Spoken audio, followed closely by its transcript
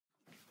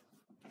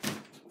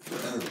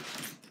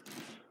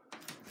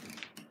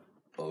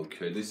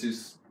Okay, this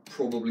is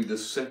probably the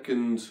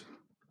second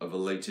of the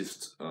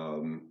latest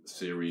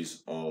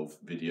series of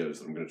videos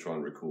that I'm going to try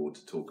and record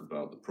to talk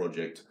about the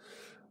project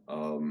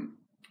and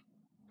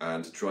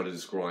to try to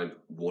describe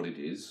what it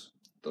is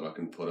that I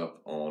can put up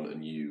on a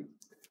new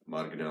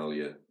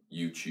Marginalia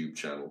YouTube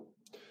channel.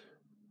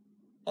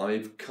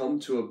 I've come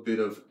to a bit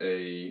of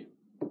a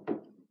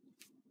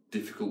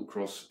difficult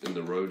cross in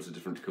the roads, a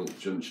difficult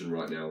junction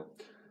right now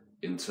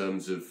in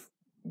terms of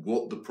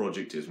what the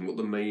project is and what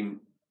the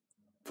main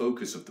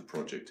focus of the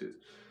project is.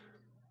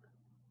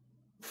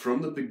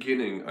 From the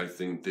beginning, I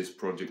think this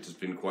project has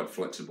been quite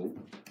flexible,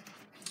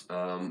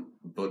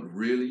 but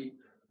really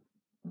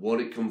what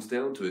it comes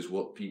down to is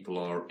what people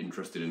are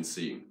interested in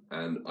seeing,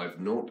 and I've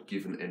not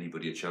given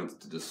anybody a chance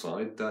to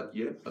decide that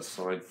yet,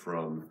 aside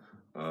from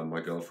my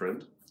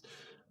girlfriend.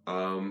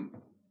 And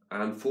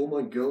for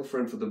my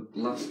girlfriend, for the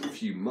last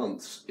few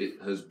months,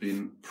 it has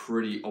been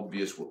pretty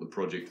obvious what the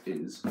project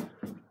is,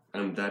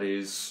 and that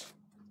is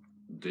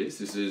this.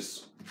 This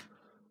is,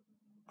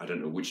 I don't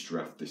know which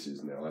draft this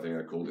is now. I think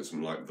I called it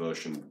something like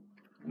version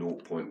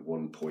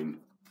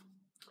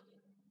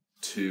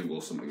 0.1.2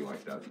 or something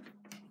like that.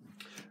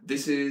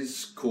 This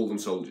is Call Them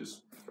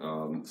Soldiers.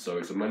 So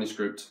it's a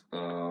manuscript.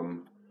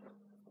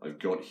 I've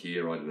got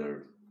here, I don't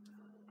know,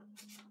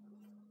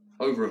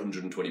 over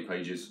 120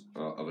 pages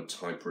of a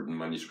typewritten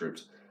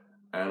manuscript,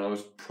 and I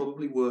was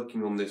probably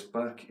working on this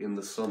back in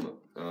the summer.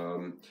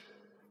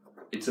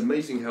 It's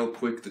amazing how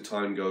quick the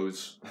time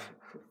goes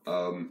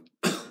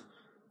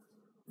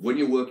when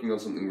you're working on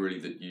something really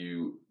that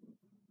you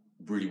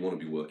really want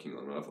to be working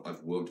on.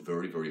 I've worked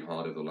very, very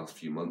hard over the last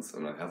few months,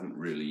 and I haven't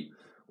really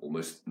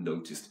almost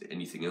noticed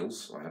anything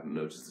else. I haven't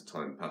noticed the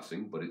time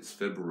passing, but it's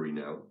February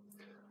now.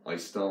 I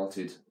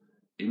started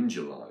in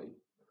July,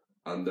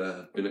 and there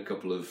have been a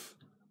couple of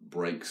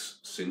breaks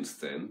since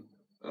then,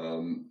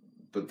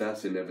 but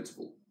that's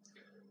inevitable.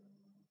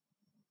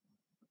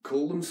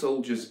 Call Them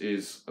Soldiers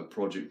is a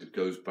project that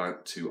goes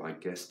back to, I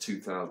guess,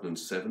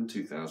 2007,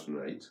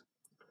 2008,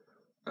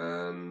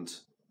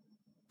 and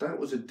that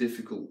was a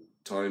difficult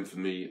time for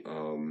me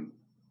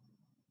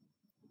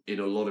in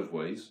a lot of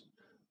ways.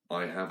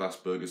 I have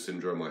Asperger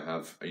syndrome, I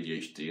have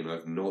ADHD, and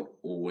I've not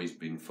always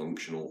been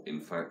functional. In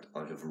fact,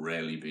 I have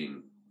rarely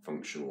been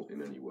functional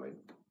in any way.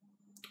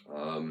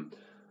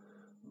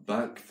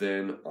 Back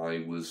then,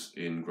 I was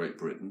in Great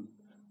Britain.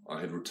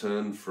 I had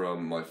returned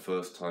from my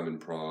first time in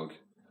Prague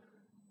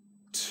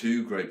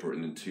to Great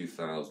Britain in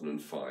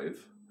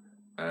 2005,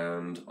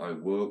 and I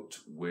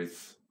worked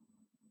with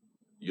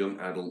young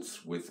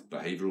adults with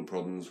behavioural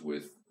problems,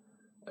 with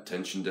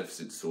attention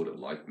deficit disorder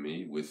like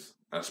me, with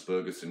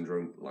Asperger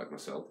syndrome like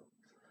myself.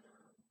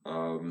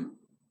 And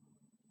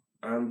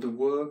the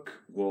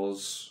work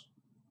was,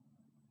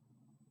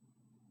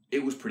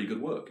 it was pretty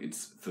good work.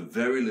 It's for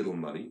very little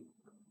money,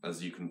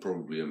 as you can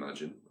probably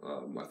imagine.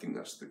 I think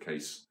that's the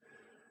case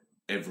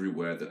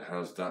everywhere that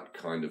has that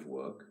kind of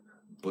work,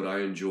 but I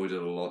enjoyed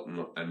it a lot,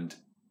 and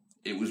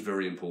it was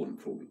very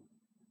important for me.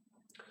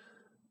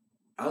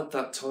 At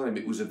that time,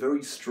 it was a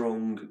very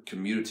strong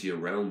community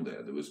around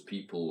there. There was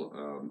people,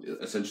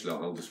 essentially,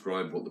 I'll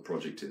describe what the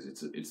project is.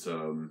 It's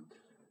or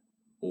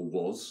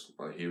was,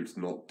 I hear it's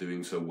not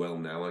doing so well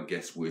now, I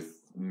guess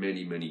with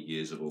many, many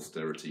years of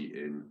austerity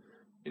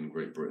in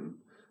Great Britain.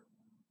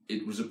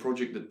 It was a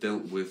project that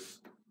dealt with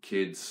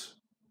kids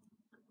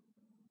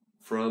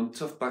from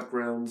tough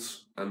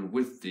backgrounds and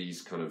with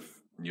these kind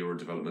of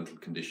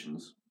neurodevelopmental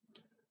conditions,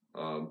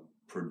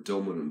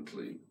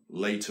 predominantly.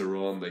 Later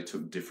on, they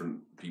took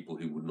different people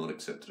who were not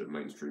accepted at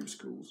mainstream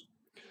schools.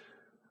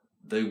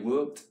 They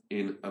worked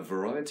in a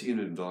variety of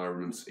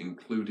environments,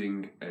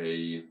 including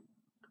a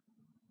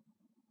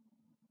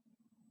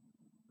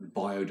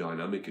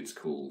biodynamic, it's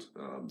called,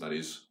 that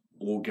is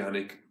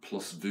organic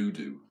plus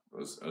voodoo,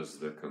 as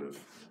the kind of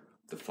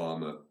the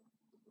farmer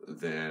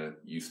there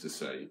used to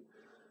say.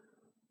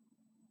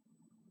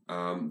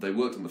 They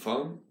worked on the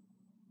farm,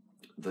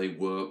 they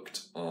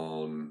worked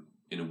in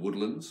a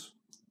woodlands,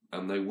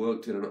 and they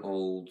worked in an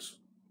old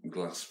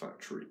glass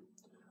factory.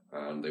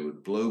 And they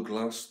would blow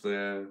glass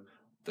there,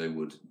 they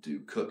would do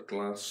cut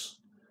glass,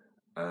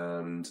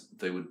 and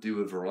they would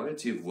do a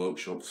variety of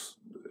workshops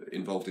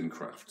involved in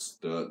crafts.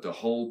 The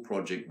whole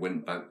project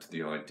went back to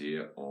the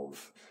idea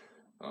of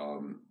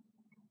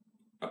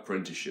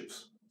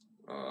apprenticeships,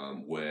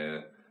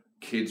 where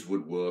kids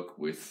would work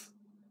with,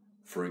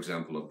 for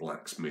example, a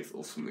blacksmith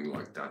or something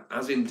like that.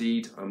 As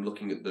indeed, I'm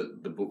looking at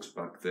the books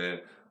back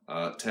there,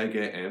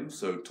 TGM,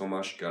 so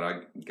Tomáš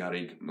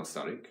Garrigue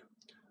Masaryk,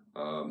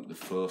 the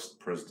first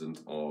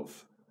president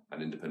of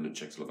an independent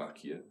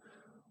Czechoslovakia,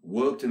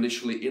 worked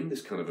initially in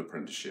this kind of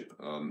apprenticeship,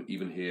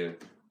 even here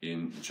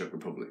in the Czech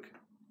Republic,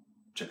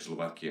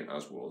 Czechoslovakia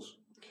as was.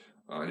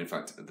 And in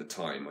fact, at the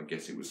time, I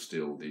guess it was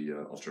still the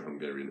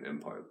Austro-Hungarian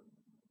Empire.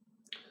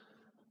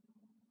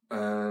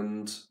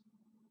 And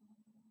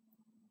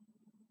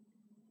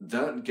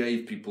that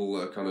gave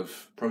people a kind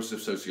of process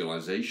of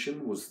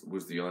socialization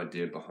was the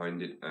idea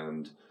behind it,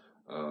 and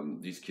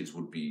these kids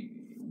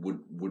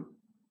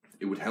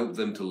it would help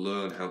them to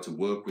learn how to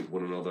work with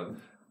one another,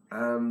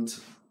 and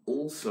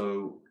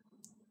also,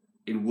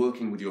 in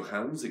working with your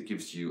hands, it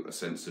gives you a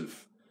sense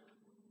of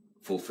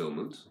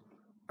fulfillment,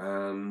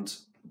 and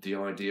the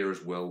idea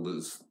as well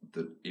is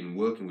that in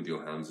working with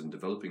your hands and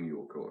developing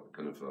your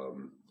kind of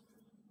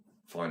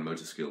fine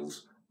motor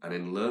skills, and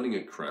in learning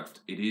a craft,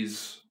 it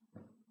is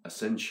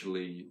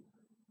essentially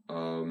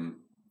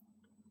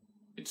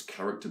it's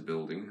character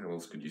building. How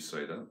else could you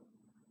say that?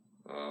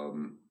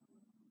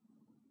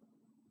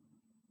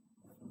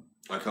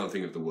 I can't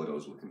think of the word I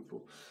was looking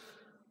for.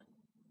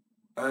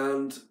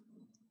 And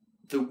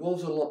there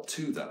was a lot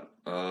to that.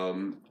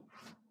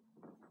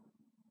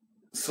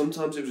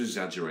 Sometimes it was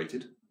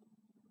exaggerated,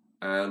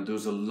 and there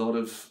was a lot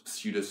of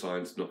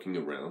pseudoscience knocking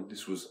around.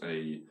 This was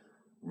a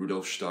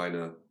Rudolf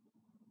Steiner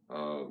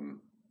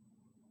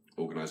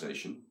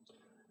organization,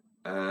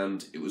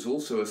 and it was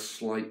also a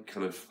slight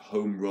kind of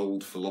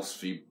home-rolled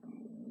philosophy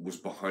was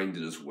behind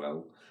it as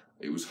well.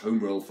 It was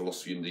home-rolled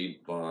philosophy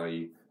indeed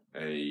by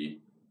an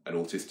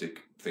autistic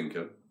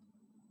thinker.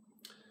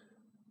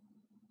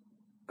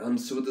 And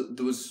so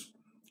there was,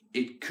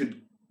 it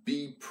could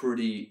be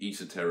pretty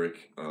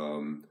esoteric,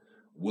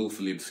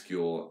 willfully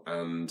obscure,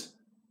 and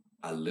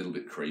a little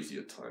bit crazy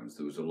at times.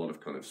 There was a lot of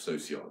kind of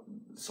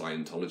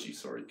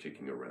Scientology,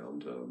 kicking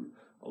around.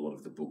 A lot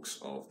of the books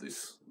of the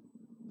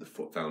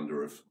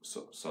founder of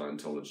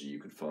Scientology you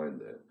could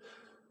find there.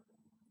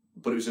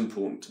 But it was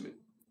important to me.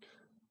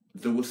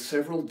 There were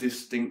several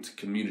distinct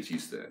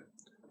communities there,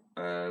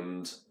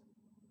 and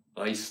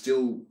I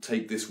still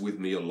take this with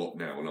me a lot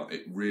now, and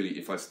it really,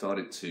 if I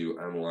started to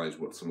analyse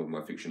what some of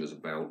my fiction is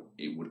about,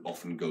 it would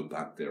often go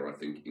back there, I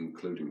think,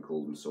 including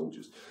Call Them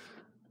Soldiers.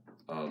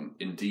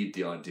 Indeed,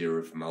 the idea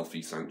of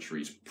Malfi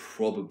sanctuaries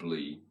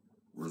probably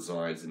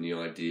resides in the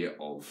idea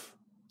of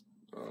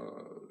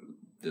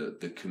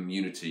the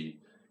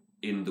community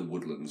in the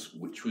woodlands,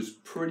 which was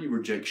pretty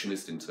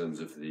rejectionist in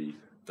terms of the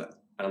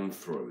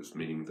anthros,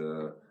 meaning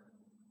the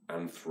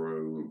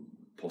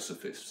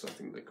anthroposophists, I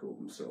think they call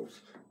themselves,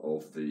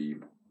 of the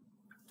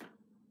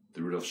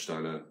Rudolf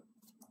Steiner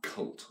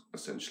cult,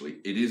 essentially.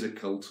 It is a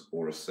cult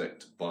or a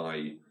sect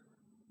by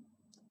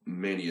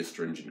many a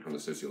stringent kind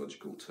of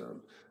sociological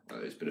term.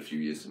 It's been a few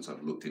years since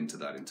I've looked into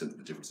that in terms of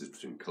the differences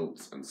between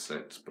cults and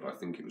sects, but I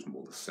think it was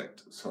more the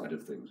sect side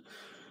of things.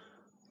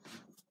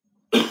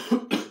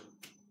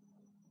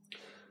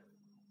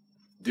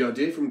 The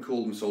idea from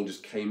Call Them Soldiers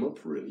came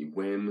up really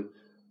when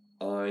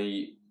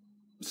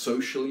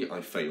socially I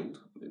failed.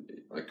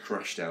 I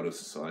crashed out of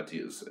society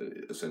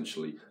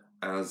essentially,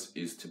 as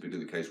is typically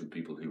the case with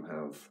people who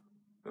have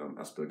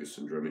Asperger's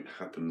syndrome. It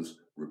happens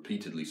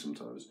repeatedly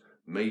sometimes.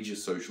 Major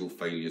social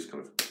failures,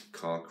 kind of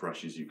car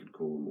crashes you could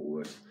call them,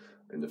 almost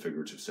in the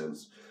figurative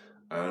sense.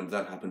 And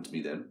that happened to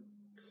me then.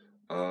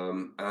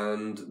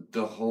 And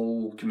the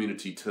whole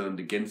community turned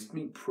against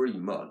me pretty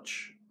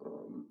much.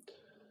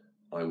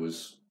 I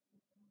was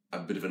a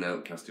bit of an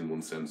outcast in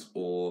one sense,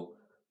 or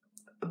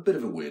a bit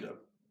of a weirdo.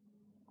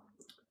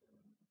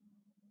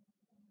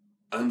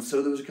 And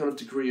so there was a kind of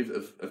degree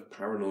of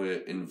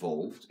paranoia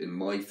involved in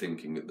my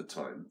thinking at the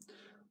time.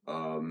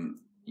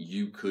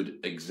 You could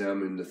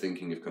examine the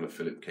thinking of kind of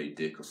Philip K.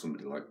 Dick or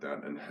somebody like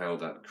that, and how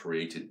that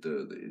created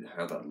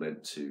how that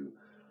led to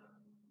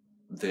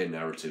their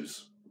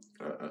narratives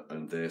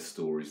and their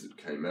stories that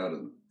came out of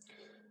them.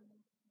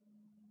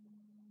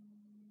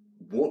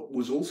 What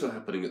was also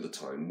happening at the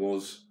time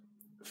was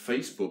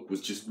Facebook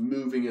was just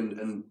moving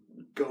and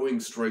going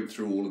straight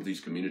through all of these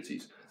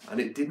communities, and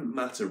it didn't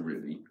matter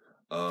really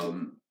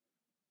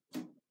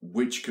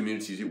which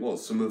communities it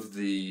was. Some of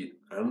the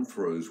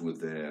anthros were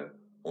there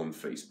on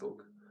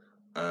Facebook,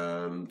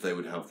 and they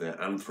would have their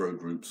anthro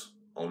groups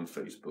on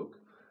Facebook,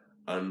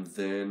 and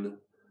then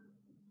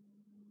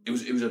it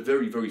was a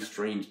very, very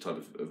strange type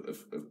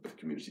of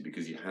community,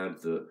 because you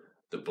had the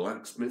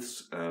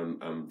blacksmiths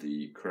and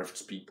the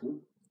craftspeople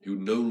who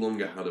no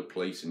longer had a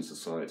place in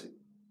society.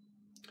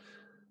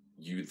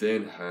 You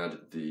then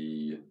had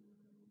the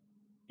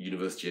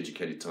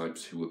university-educated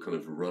types who were kind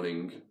of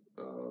running.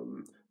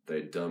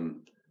 They'd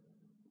done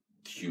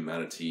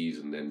humanities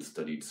and then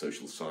studied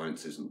social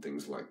sciences and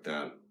things like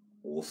that,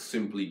 or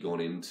simply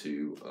gone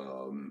into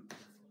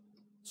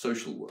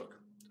social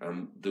work.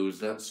 And there was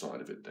that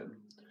side of it then.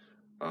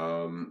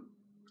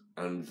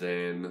 And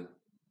then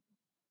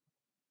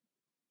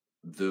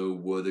there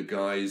were the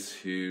guys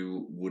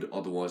who would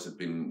otherwise have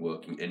been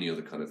working any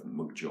other kind of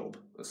mug job,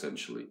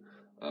 essentially.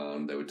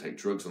 They would take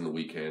drugs on the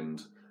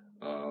weekend.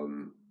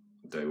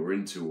 They were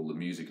into all the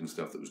music and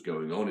stuff that was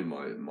going on in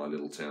my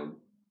little town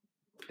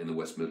in the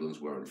West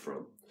Midlands where I'm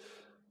from.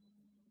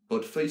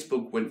 But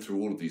Facebook went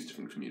through all of these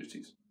different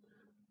communities.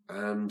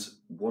 And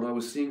what I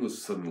was seeing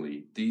was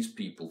suddenly these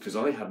people, because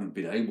I hadn't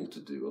been able to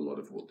do a lot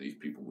of what these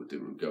people were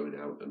doing, going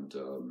out and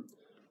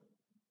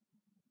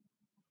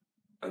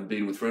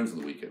being with friends on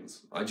the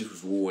weekends. I just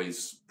was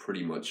always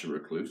pretty much a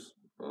recluse,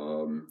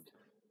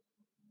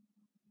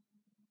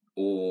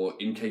 or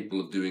incapable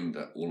of doing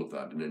all of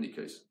that in any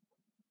case.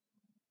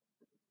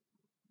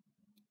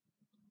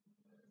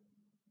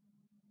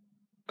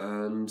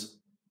 And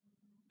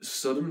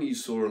suddenly you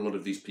saw a lot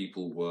of these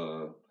people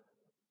were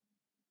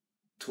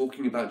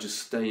talking about just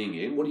staying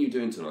in. What are you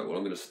doing tonight? Well,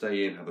 I'm going to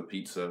stay in, have a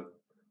pizza,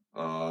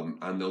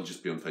 and they'll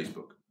just be on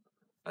Facebook.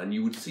 And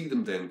you would see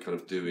them then kind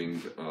of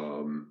doing,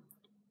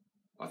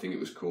 I think it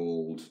was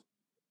called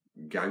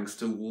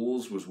Gangster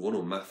Wars was one,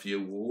 or Mafia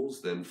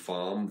Wars, then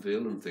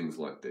Farmville and things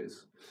like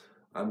this.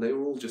 And they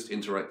were all just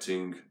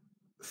interacting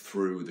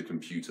through the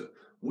computer,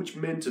 which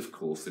meant, of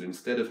course, that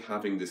instead of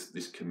having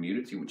this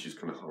community, which is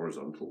kind of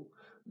horizontal,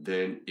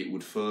 then it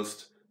would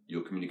first,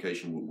 your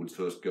communication would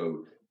first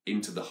go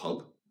into the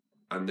hub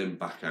and then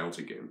back out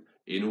again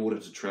in order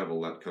to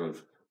travel that kind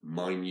of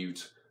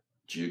minute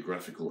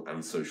geographical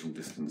and social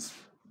distance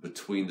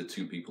between the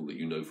two people that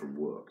you know from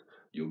work.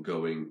 You're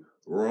going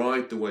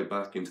right the way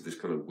back into this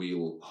kind of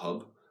wheel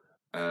hub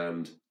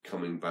and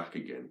coming back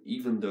again,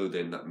 even though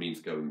then that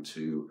means going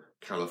to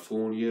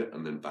California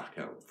and then back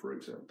out, for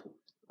example.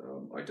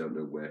 I don't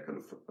know where kind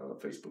of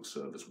Facebook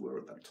servers were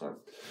at that time.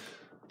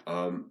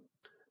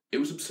 It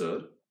was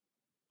absurd,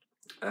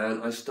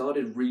 and I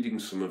started reading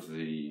some of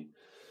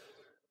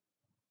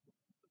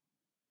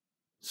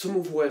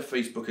where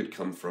Facebook had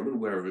come from and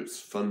where its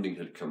funding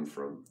had come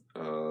from.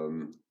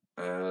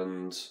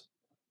 And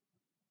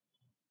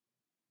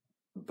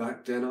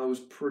back then I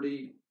was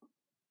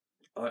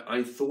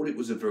I thought it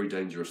was a very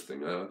dangerous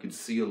thing. I could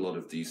see a lot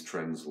of these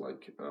trends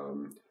like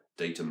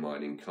data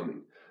mining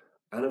coming.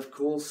 And of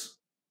course,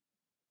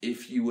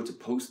 if you were to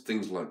post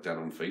things like that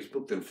on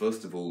Facebook, then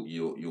first of all,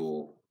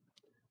 you're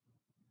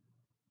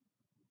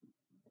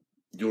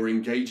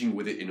engaging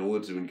with it in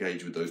order to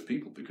engage with those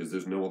people, because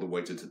there's no other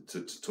way to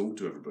talk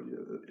to everybody,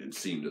 it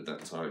seemed at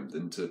that time,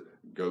 than to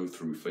go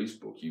through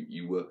Facebook.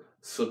 You were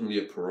suddenly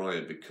a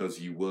pariah because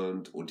you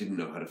weren't or didn't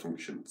know how to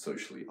function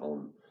socially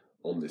on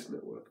this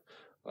network.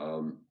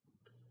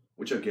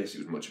 Which I guess it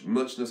was much of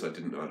muchness. I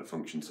didn't know how to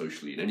function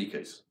socially in any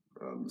case.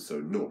 So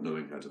not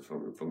knowing how to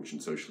function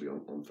socially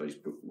on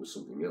Facebook was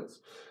something else.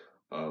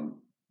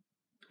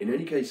 In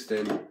any case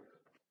then,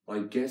 I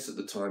guess at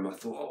the time I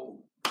thought,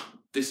 oh,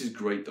 this is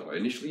great, though. I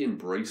initially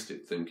embraced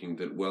it, thinking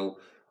that, well,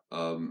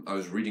 I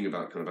was reading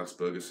about kind of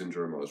Asperger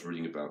syndrome. I was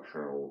reading about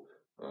how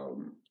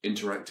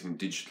interacting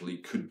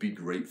digitally could be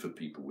great for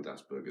people with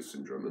Asperger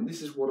syndrome. And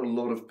this is what a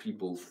lot of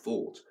people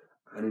thought.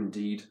 And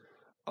indeed,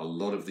 a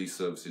lot of these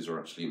services are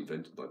actually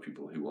invented by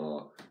people who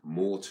are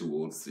more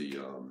towards the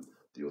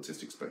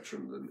autistic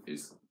spectrum than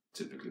is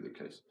typically the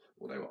case,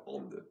 or they were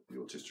on the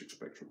autistic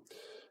spectrum.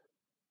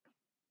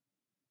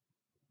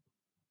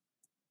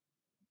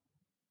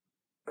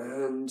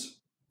 And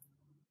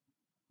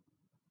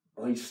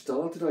I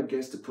started, I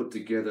guess, to put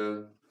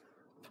together,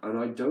 and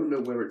I don't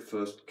know where it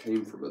first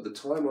came from. At the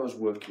time, I was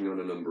working on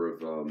a number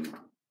of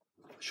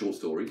short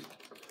stories.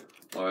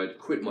 I'd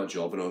quit my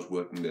job and I was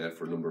working there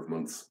for a number of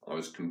months. I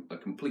was a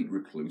complete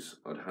recluse.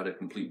 I'd had a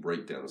complete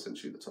breakdown,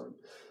 essentially, at the time.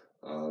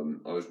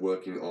 I was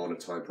working on a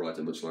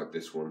typewriter, much like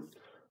this one,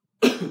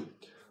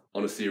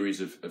 on a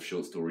series of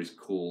short stories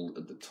called,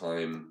 at the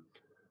time,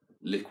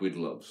 Liquid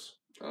Loves.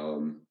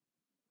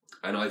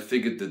 And I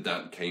figured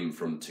that came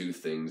from two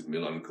things: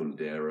 Milan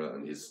Kundera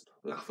and his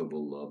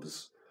laughable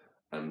loves,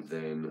 and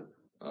then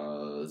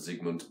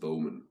Zygmunt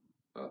Bauman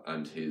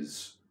and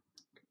his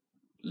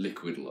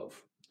liquid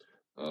love.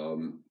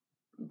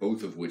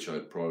 Both of which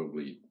I'd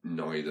probably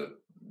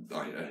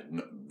I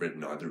had read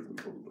neither of them,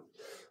 probably.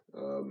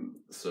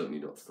 Certainly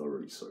not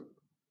thoroughly so.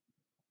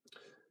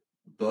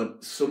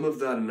 But some of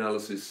that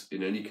analysis,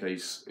 in any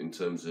case, in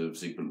terms of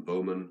Zygmunt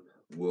Bauman,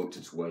 worked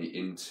its way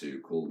into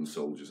Call Them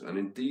Soldiers. And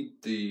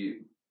indeed,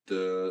 the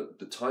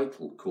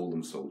title, Call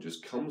Them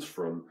Soldiers, comes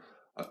from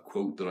a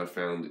quote that I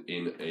found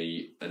in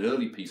an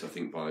early piece, I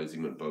think, by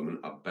Zygmunt Bauman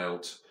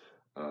about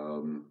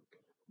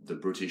the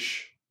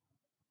British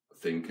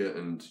thinker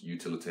and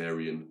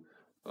utilitarian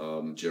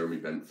Jeremy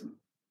Bentham.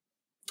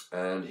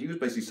 And he was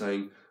basically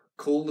saying,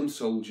 call them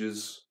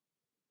soldiers,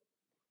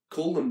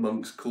 call them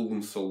monks, call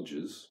them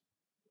soldiers,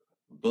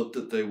 but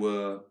that they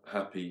were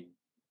happy,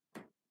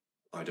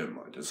 I don't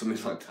mind, or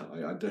something like that.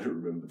 I don't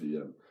remember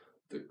the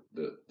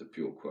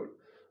pure quote,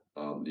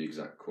 the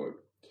exact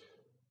quote.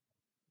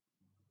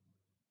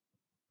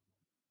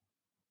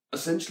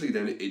 Essentially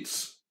then,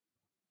 it's,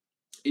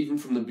 even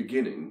from the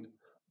beginning,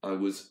 I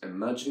was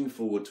imagining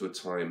forward to a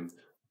time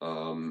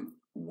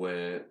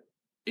where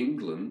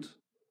England,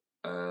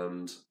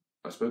 and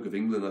I spoke of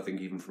England, I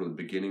think, even from the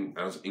beginning,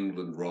 as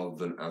England rather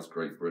than as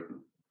Great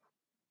Britain.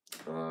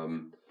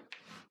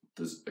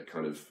 There's a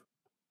kind of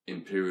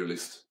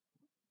imperialist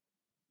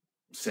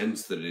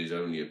sense that it is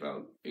only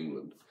about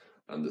England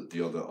and that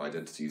the other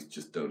identities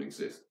just don't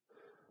exist.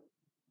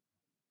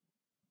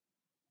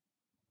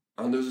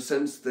 And there was a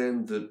sense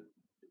then that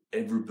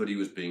everybody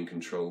was being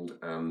controlled,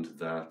 and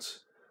that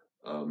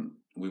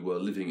we were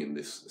living in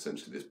this,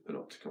 essentially this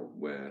panopticon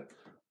where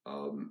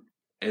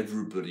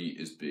everybody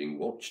is being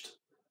watched,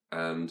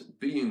 and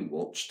being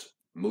watched,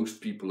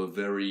 most people are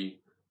very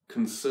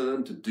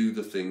concerned to do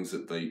the things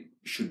that they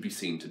should be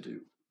seen to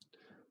do,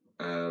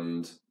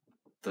 and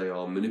they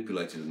are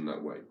manipulated in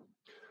that way.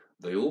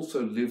 They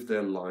also live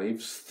their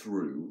lives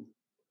through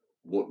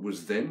what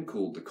was then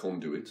called the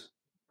conduit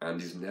and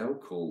is now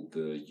called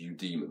the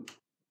eudemon.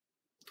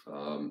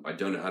 I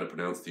don't know how to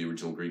pronounce the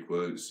original Greek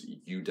word. It's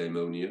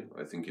eudaimonia,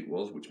 I think it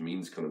was, which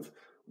means kind of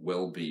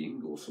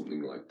well-being or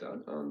something like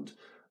that. And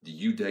the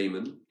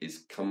eudaimon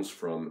comes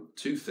from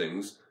two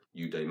things: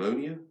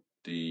 eudaimonia,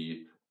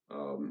 the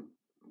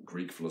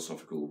Greek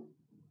philosophical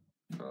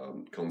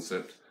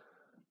concept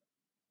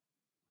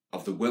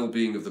of the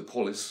well-being of the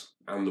polis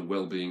and the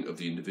well-being of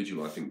the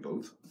individual, I think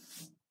both,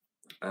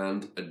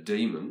 and a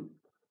daemon,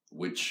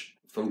 which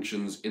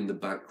functions in the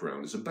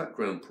background. It's a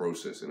background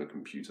process in a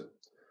computer.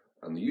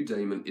 And the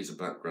eudaimon is a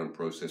background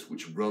process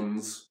which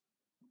runs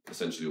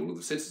essentially all of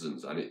the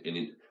citizens, and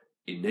it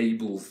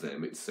enables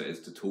them, it says,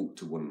 to talk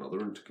to one another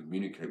and to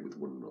communicate with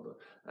one another.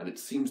 And it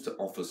seems to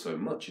offer so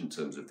much in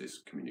terms of this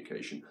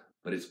communication,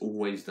 but it's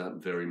always that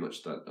very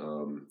much that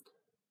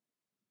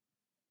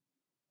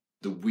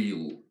the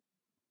wheel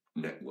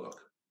network,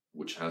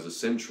 which has a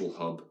central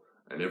hub,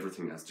 and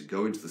everything has to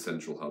go into the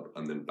central hub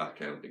and then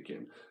back out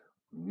again.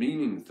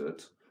 Meaning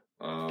that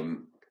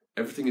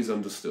everything is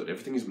understood,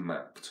 everything is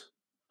mapped.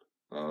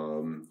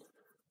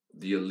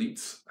 The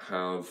elites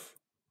have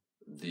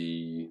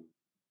the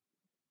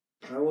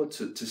power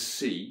to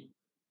see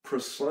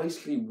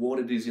precisely what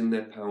it is in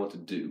their power to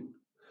do,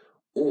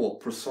 or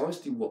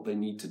precisely what they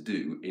need to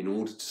do in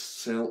order to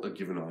sell a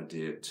given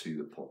idea to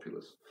the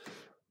populace.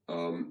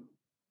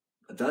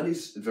 That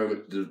is very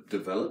much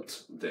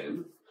developed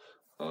then,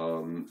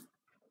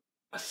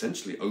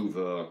 essentially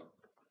over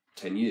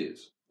 10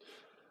 years.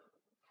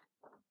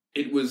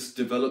 It was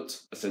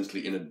developed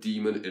essentially in a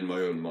demon in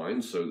my own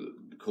mind, so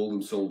the Call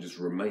Them Soldiers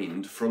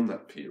remained from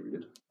that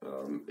period.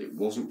 It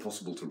wasn't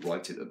possible to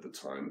write it at the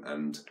time,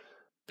 and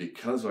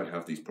because I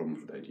have these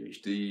problems with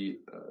ADHD,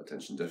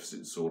 attention deficit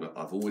disorder,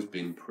 I've always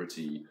been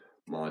pretty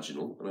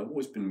marginal, and I've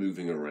always been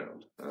moving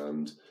around,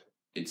 and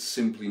it's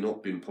simply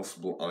not been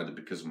possible either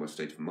because of my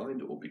state of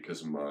mind or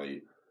because of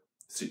my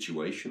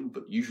situation,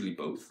 but usually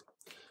both,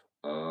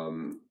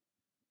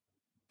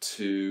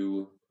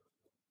 to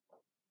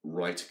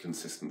write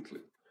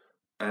consistently.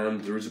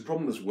 And there is a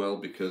problem as well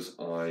because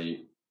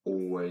I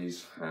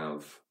always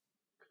have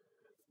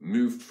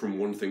moved from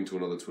one thing to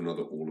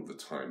another all of the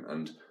time.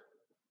 And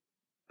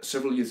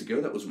several years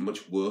ago, that was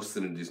much worse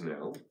than it is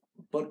now,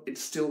 but it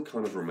still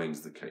kind of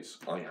remains the case.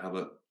 I have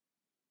a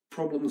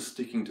problem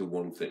sticking to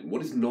one thing.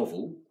 What is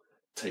novel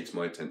takes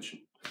my attention.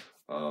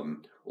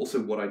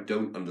 Also, what I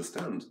don't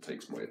understand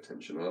takes my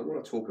attention. And I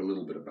want to talk a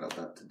little bit about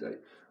that today.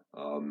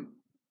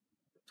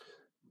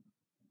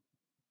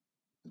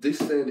 This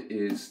then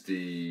is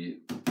the,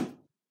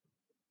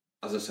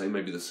 as I say,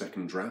 maybe the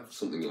second draft,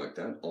 something like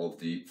that, of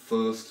the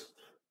first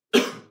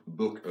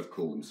book of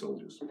Call Them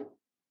Soldiers.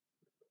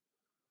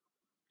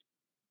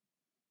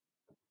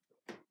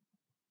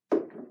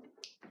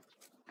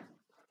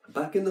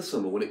 Back in the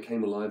summer when it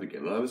came alive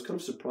again, and I was kind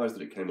of surprised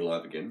that it came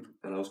alive again,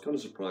 and I was kind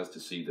of surprised to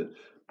see that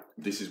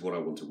this is what I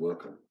want to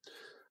work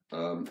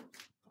on.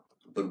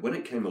 But when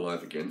it came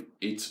alive again,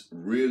 it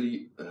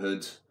really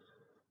had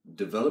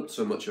developed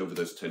so much over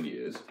those 10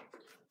 years.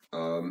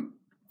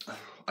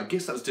 I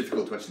guess that's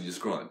difficult to actually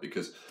describe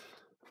because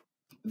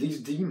these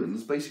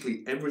demons,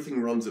 basically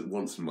everything runs at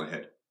once in my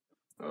head.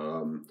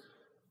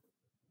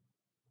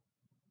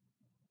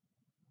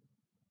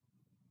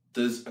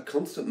 There's a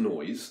constant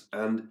noise,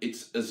 and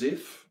it's as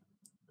if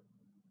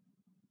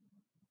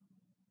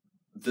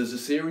there's a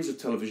series of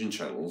television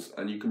channels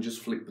and you can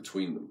just flick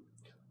between them.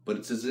 But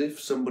it's as if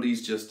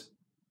somebody's just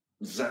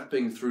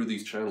zapping through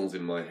these channels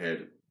in my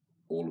head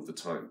all of the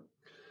time.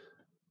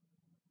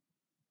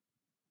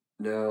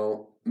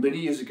 Now, many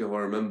years ago, I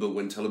remember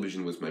when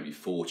television was maybe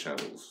 4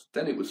 channels.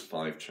 Then it was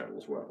 5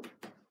 channels, well.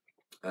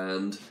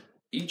 And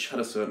each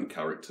had a certain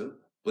character,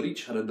 but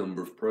each had a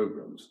number of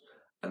programs.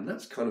 And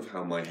that's kind of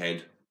how my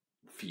head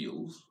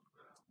feels.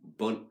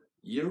 But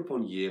year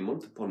upon year,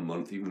 month upon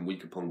month, even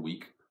week upon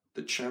week,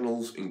 the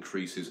channels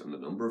increases and the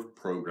number of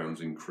programs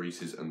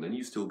increases, and then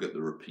you still get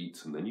the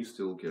repeats, and then you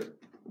still get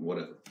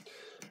whatever.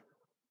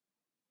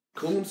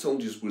 Call Them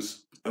Soldiers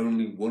was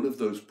only one of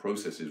those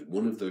processes,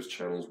 one of those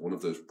channels, one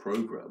of those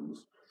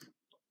programs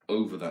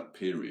over that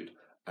period.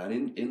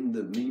 And in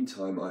the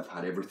meantime, I've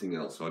had everything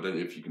else. So I don't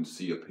know if you can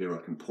see up here,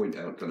 I can point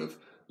out kind of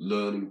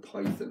learning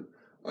Python.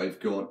 I've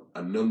got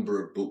a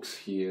number of books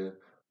here,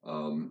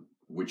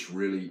 which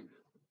really,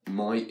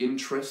 my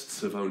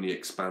interests have only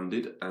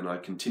expanded, and I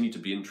continue to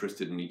be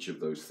interested in each of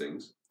those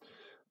things.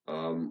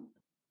 And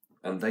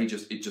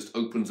it just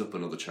opens up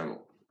another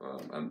channel.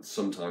 And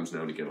sometimes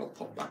now and again I'll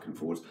pop back and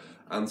forwards,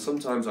 and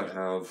sometimes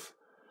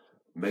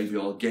maybe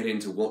I'll get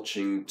into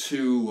watching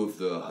 2 of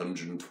the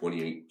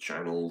 128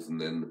 channels,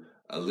 and then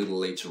a little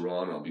later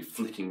on I'll be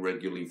flicking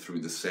regularly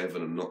through the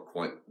 7 and not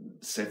quite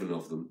 7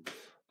 of them,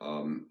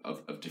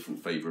 of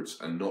different favourites,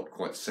 and not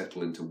quite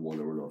settle into one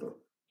or another,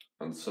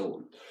 and so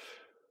on.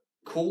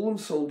 Call Them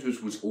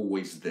Soldiers was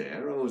always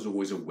there, I was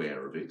always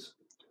aware of it,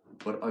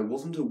 but I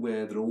wasn't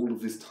aware that all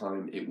of this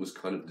time it was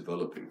kind of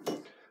developing.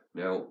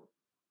 Now,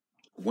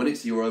 when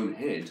it's your own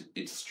head,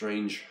 it's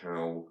strange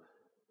how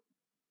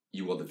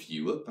you are the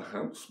viewer,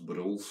 perhaps, but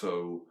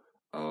also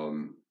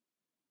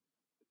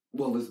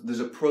well, there's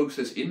a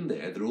process in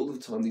there that all the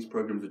time these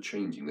programs are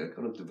changing. They're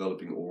kind of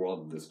developing, or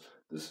rather,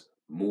 there's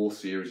more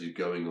series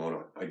going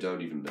on. I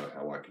don't even know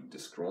how I could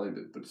describe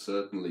it, but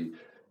certainly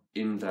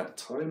in that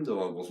time,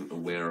 though I wasn't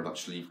aware of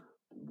actually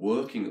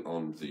working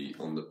on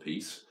the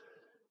piece,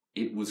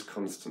 it was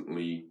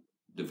constantly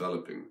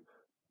developing.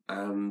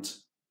 And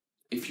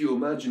if you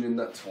imagine in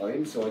that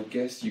time, so I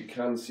guess you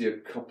can see a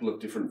couple of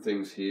different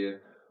things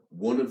here.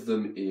 One of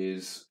them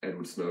is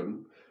Edward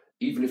Snowden.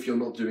 Even if you're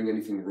not doing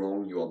anything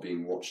wrong, you are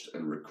being watched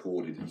and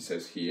recorded, he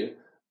says here.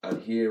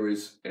 And here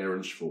is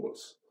Aaron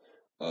Schwartz.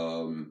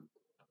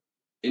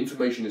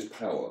 Information is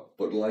power,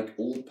 but like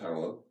all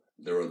power,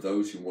 there are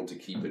those who want to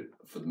keep it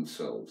for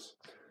themselves.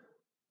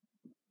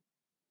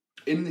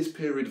 In this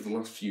period of the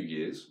last few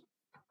years,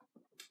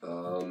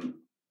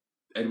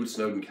 Edward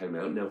Snowden came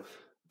out. Now,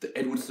 the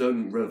Edward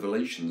Snowden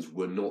revelations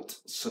were not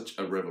such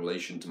a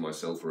revelation to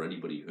myself or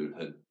anybody who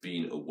had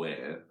been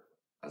aware,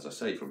 as I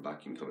say, from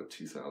back in kind of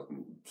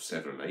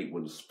 2007 and 8,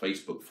 when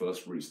Facebook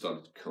first really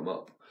started to come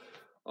up.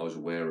 I was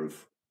aware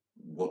of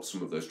what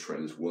some of those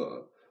trends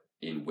were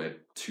in Web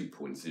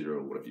 2.0,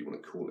 or whatever you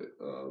want to call it.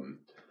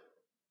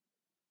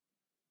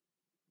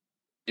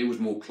 It was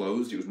more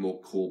closed, it was more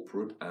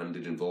corporate, and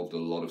it involved a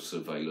lot of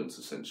surveillance,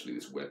 essentially,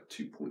 this Web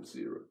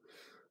 2.0.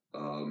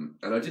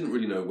 And I didn't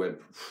really know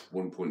Web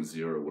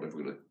 1.0,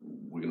 whatever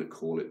we're gonna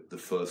call it, the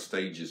first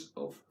stages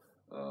of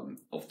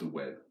the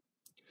web.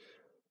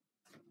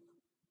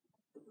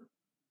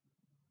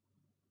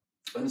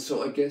 And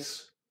so I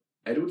guess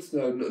Edward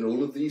Snowden and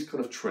all of these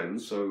kind of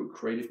trends, so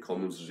Creative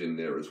Commons is in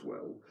there as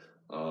well,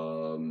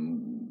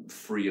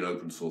 free and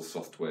open source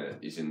software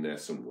is in there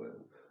somewhere,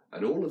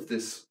 and all of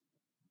this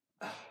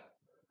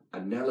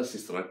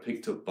analysis that I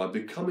picked up by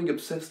becoming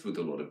obsessed with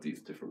a lot of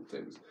these different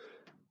things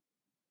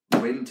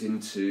went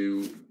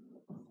into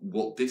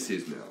what this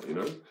is now, you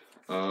know?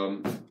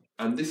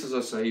 And this, as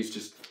I say, is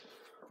just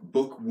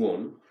book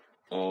one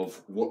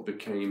of what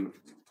became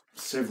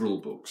several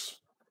books.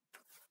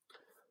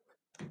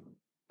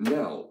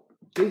 Now,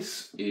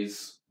 this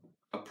is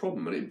a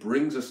problem, and it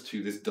brings us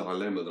to this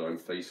dilemma that I'm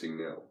facing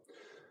now.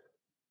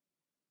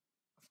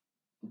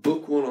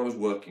 Book one I was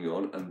working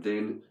on, and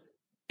then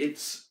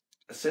it's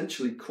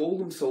essentially Call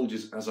Them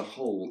Soldiers as a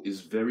whole is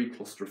very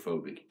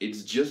claustrophobic.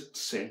 It's just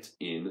set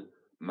in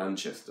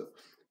Manchester.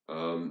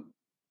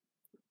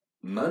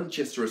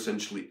 Manchester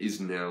essentially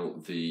is now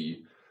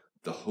the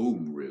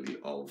home, really,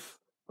 of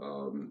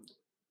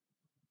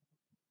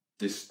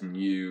this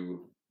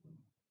new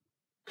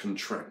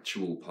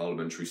contractual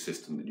parliamentary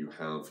system that you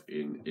have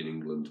in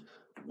England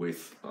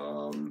with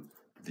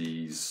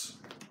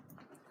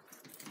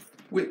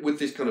with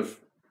this kind of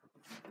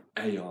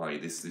AI,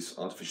 this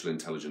artificial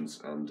intelligence,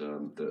 and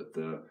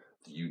the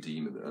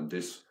UDemon, and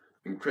this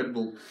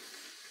incredibly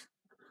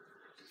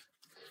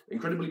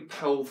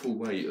powerful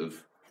way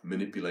of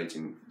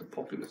manipulating the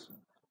populace.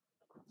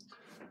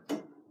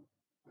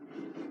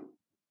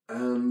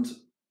 And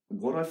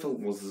what I felt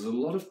was there's a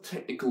lot of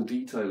technical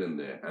detail in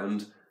there,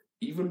 and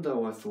even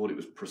though I thought it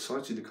was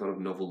precisely the kind of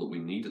novel that we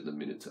need at the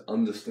minute to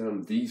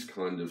understand these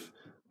kind of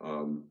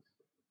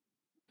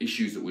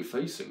issues that we're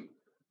facing,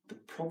 the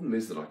problem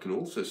is that I can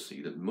also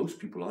see that most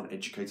people aren't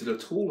educated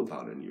at all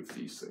about any of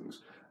these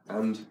things.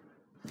 And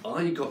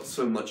I got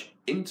so much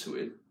into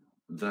it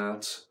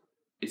that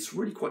it's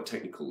really quite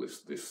technical,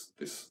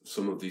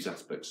 some of these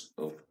aspects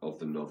of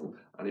the novel,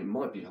 and it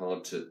might be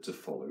hard to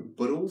follow,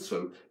 but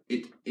also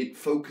it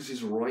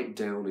focuses right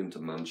down into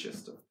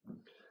Manchester.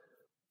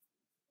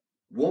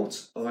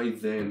 What I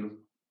then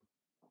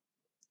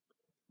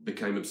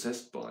became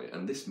obsessed by,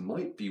 and this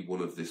might be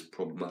one of these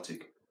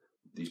problematic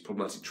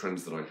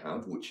trends that I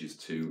have, which is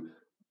to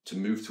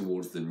move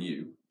towards the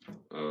new,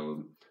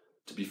 to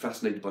be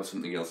fascinated by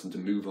something else and to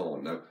move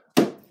on. Now,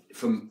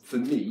 for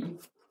me,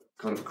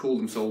 kind of Call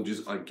Them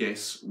Soldiers, I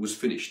guess, was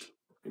finished.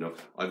 You know,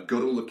 I've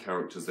got all the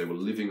characters, they were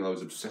living, I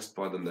was obsessed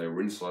by them, they were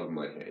inside of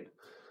my head.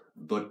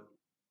 But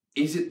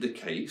is it the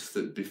case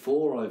that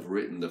before I've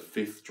written the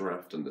 5th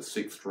draft and the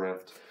 6th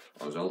draft,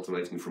 I was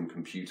alternating from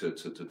computer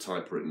to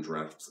typewritten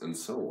drafts and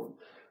so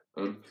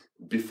on,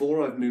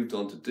 before I've moved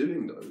on to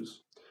doing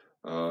those,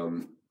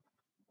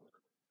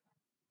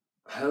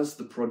 has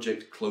the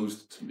project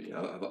closed to me?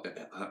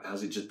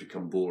 Has it just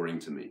become boring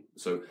to me?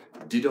 So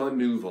did I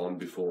move on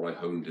before I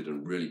honed it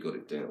and really got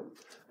it down?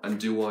 And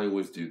do I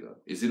always do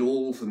that? Is it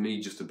all for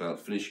me just about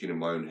finishing it in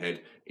my own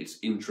head? It's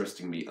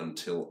interesting to me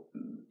until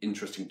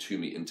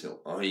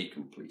I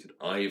complete it.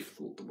 I've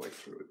thought the way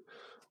through it.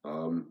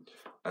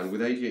 And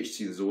with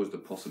ADHD, there's always the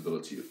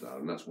possibility of that,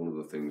 and that's one of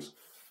the things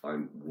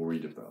I'm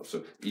worried about.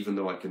 So even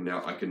though I can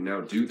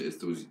now do this,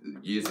 there was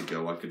years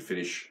ago I could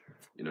finish,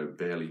 you know,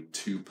 barely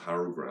 2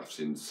 paragraphs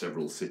in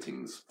several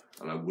sittings,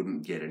 and I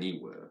wouldn't get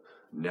anywhere.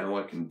 Now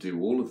I can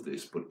do all of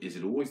this, but is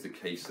it always the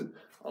case that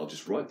I'll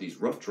just write these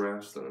rough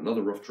drafts, then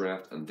another rough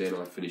draft, and then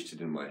I finished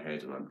it in my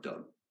head and I'm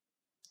done?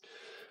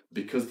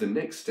 Because the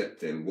next step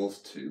then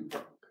was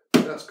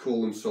that's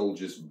Call Them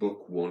Soldiers,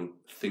 Book 1,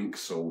 Think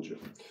Soldier.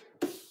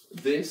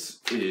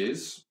 This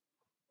is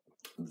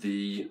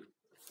the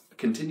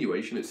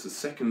continuation. It's the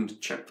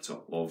second chapter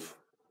of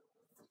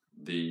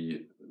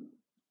this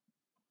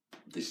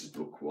is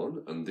book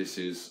 1, and this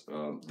is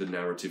the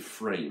narrative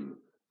frame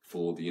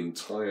for the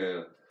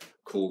entire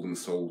Call Them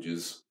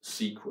Soldiers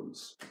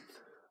sequence.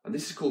 And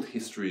this is called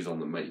History is on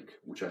the Make,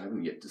 which I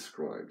haven't yet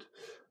described.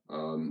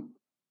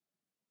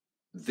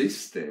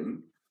 This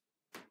then,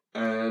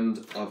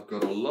 and I've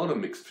got a lot of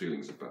mixed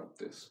feelings about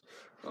this.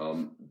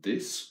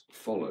 This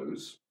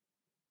follows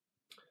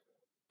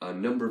a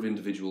number of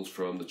individuals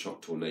from the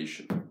Choctaw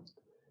Nation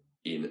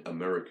in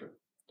America.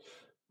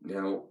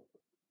 Now,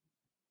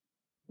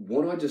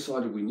 what I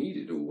decided we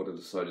needed, or what I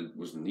decided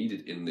was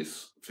needed in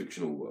this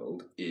fictional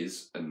world,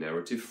 is a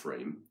narrative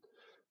frame.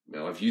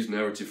 Now, I've used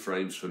narrative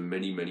frames for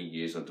many, many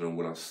years. I don't know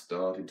when I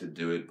started to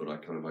do it, but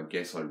I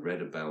guess I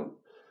read about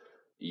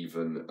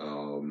even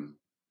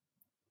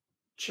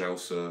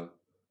Chaucer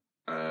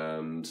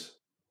and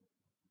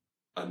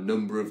a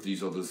number of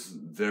these others,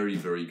 very,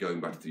 very going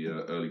back to the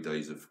early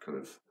days of kind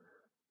of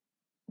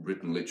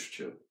written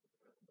literature.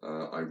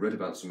 I read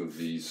about some of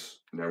these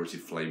narrative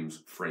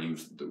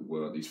frames that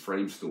were, these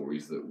frame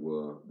stories that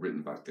were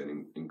written back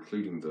then,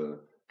 including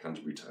the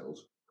Canterbury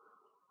Tales.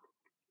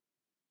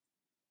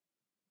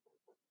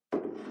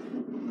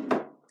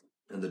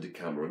 And the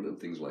Decameron and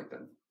things like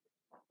that.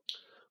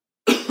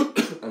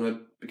 And I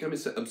became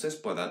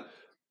obsessed by that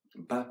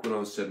back when I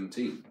was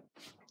 17.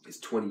 It's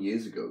 20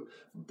 years ago,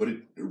 but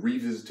it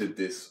revisited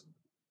this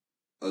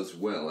as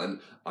well.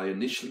 And I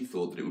initially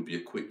thought that it would be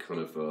a quick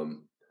kind of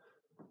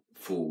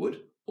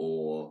forward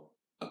or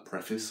a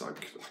preface. I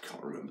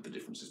can't remember the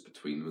differences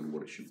between them and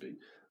what it should be,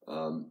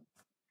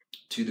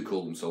 to the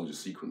Call Them Soldiers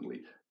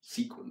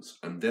sequence.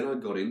 And then I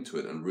got into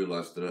it and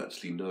realised that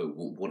actually no,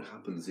 what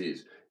happens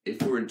is,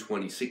 if we're in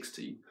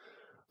 2060,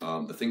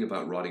 the thing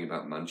about writing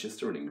about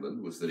Manchester in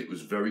England was that it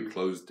was very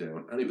closed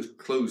down and it was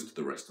closed to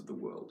the rest of the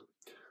world.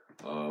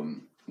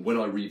 When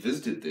I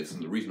revisited this,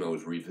 and the reason I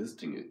was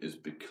revisiting it is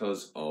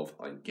because of,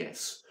 I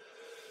guess,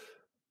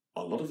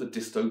 a lot of the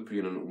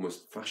dystopian and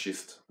almost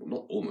fascist, well,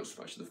 not almost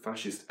fascist, the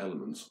fascist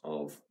elements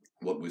of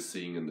what we're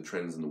seeing in the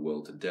trends in the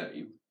world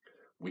today.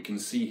 We can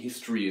see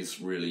history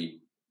is really,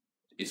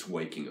 it's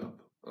waking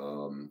up.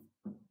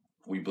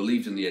 We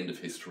believed in the end of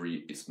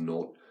history, it's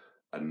not.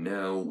 And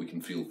now we can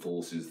feel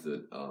forces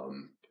that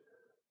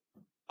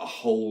a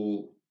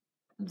whole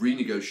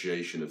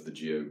renegotiation of the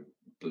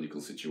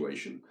geopolitical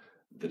situation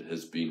that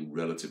has been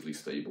relatively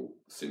stable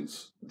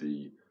since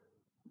the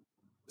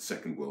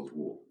Second World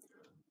War.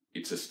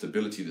 It's a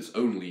stability that's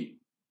only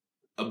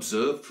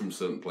observed from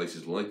certain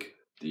places, like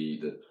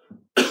the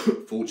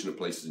fortunate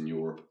places in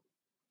Europe,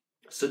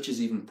 such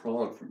as even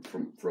Prague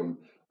from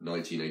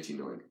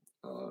 1989,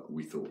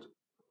 we thought.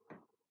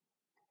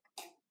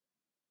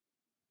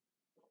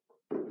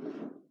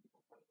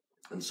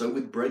 And so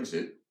with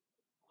Brexit,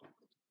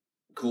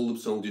 Call Them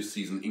Soldiers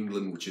sees an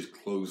England which is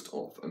closed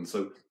off. And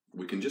so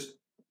we can just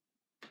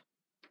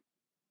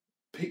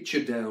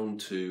picture down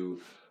to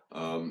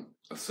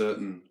a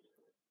certain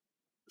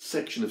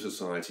section of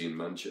society in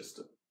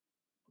Manchester.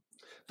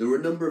 There are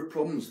a number of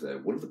problems there.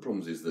 One of the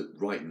problems is that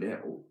right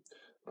now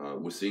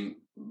we're seeing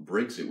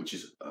Brexit, which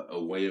is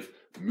a way of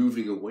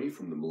moving away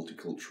from the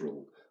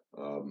multicultural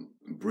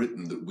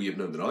Britain that we have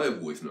known, that I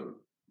have always known.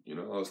 You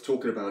know, I was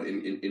talking about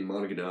in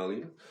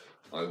Marginalia,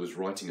 I was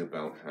writing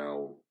about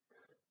how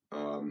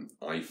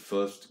I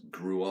first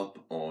grew up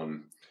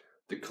on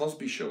The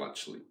Cosby Show,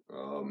 actually,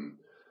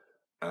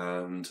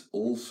 and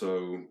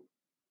also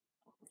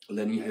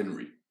Lenny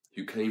Henry,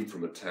 who came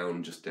from a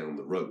town just down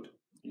the road,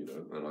 you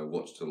know, and I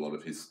watched a lot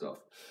of his stuff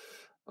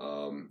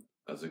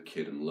as a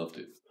kid and loved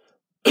it.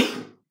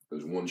 There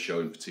was one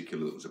show in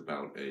particular that was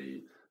about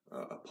a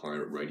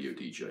pirate radio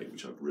DJ,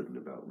 which I've written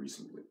about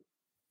recently.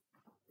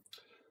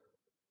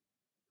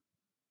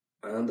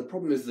 And the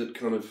problem is that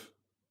kind of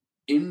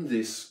in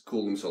this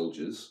Call Them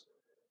Soldiers,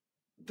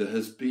 there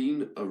has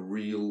been a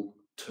real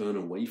turn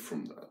away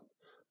from that.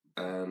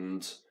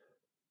 And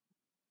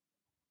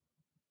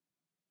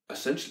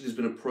essentially there's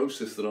been a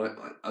process that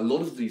a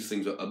lot of these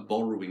things are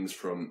borrowings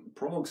from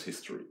Prague's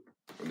history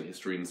and the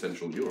history in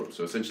Central Europe.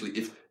 So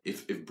essentially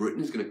if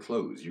Britain is going to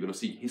close, you're going to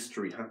see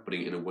history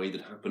happening in a way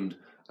that happened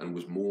and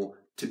was more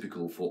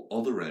typical for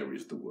other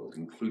areas of the world,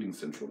 including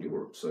Central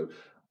Europe. So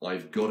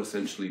I've got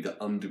essentially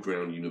the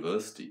underground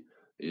university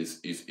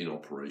is in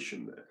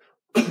operation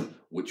there,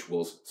 which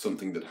was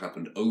something that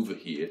happened over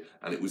here,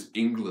 and it was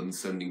England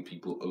sending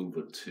people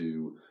over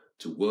to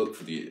work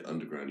for the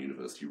underground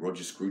university.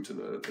 Roger Scruton,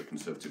 the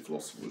conservative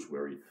philosopher, was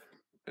very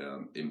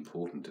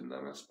important in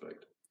that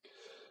aspect,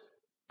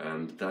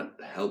 and that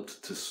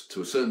helped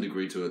to a certain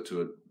degree, to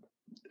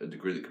a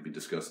degree that could be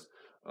discussed.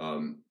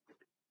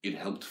 It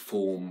helped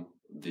form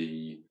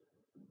the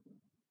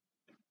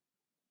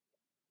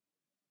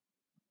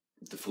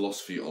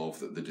philosophy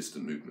of the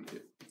distant movement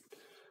here.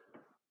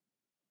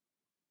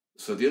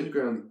 So the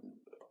underground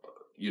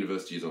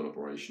university is on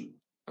operation,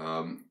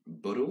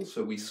 but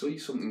also we see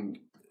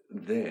something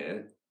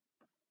there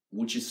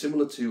which is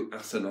similar to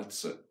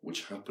Asanatsa,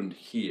 which happened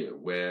here,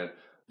 where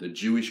the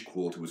Jewish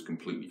quarter was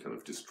completely kind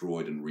of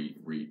destroyed and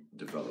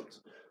redeveloped.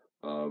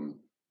 And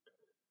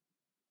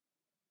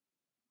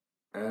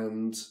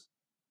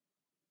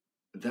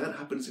that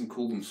happens in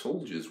Call Them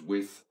Soldiers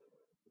with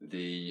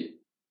the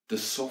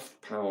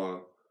soft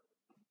power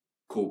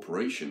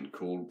corporation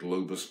called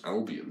Globus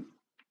Albion,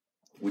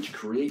 which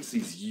creates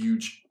these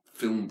huge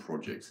film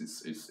projects.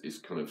 It's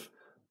kind of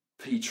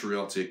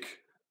patriotic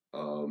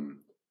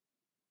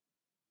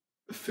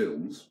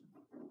films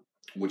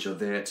which are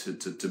there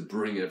to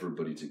bring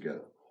everybody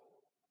together.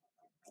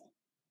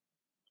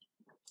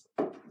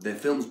 They're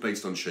films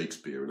based on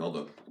Shakespeare and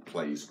other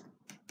plays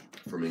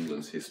from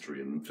England's history,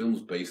 and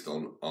films based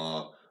on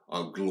our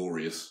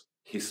glorious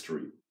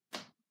history.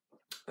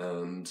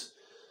 And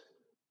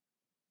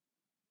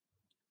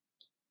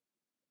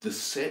the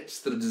sets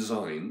that are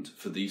designed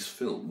for these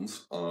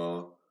films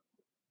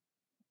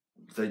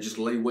they just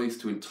lay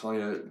waste to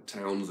entire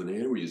towns and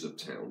areas of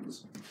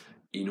towns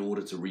in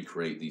order to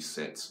recreate these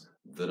sets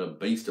that are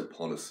based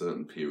upon a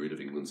certain period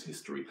of England's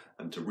history,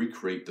 and to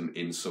recreate them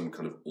in some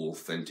kind of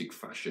authentic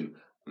fashion.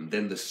 And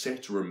then the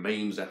set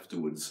remains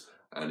afterwards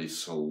and is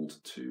sold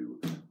to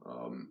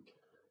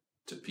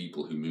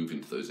people who move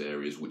into those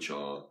areas, which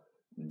are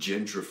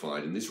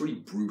gentrified in this really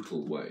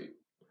brutal way.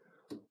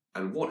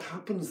 And what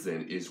happens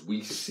then is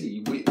we're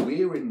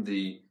in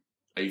the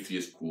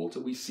atheist quarter.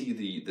 We see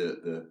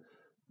the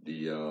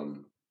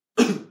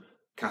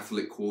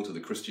Catholic quarter, the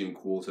Christian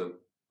quarter,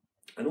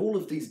 and all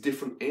of these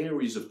different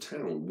areas of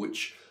town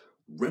which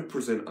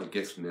represent, I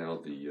guess,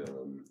 now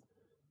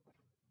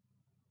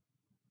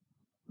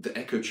the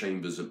echo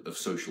chambers of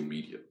social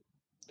media,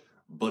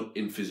 but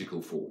in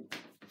physical form.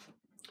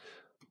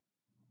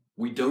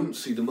 We don't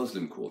see the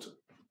Muslim quarter,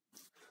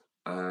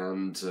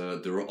 and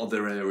there are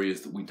other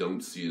areas that we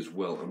don't see as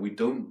well, and we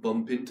don't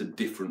bump into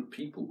different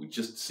people. We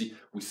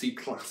see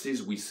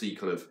classes, we see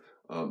kind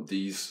of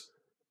these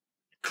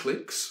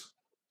cliques,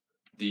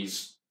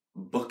 these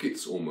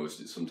buckets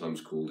almost, it's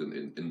sometimes called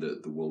in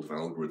the world of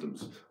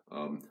algorithms,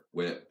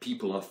 where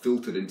people are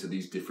filtered into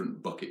these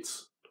different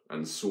buckets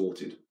and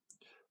sorted,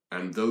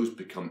 and those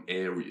become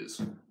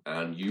areas,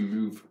 and you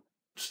move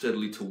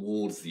steadily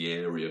towards the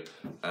area,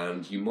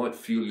 and you might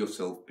feel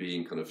yourself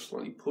being kind of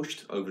slightly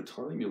pushed over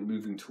time. You're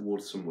moving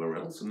towards somewhere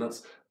else, and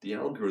that's the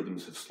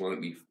algorithms have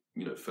slightly,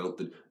 felt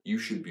that you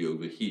should be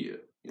over here.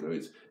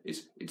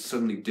 It's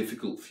suddenly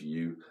difficult for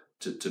you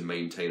to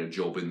maintain a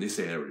job in this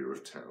area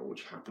of town,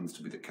 which happens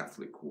to be the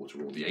Catholic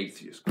quarter or the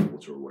atheist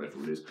quarter or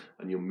whatever it is,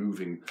 and you're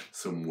moving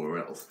somewhere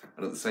else.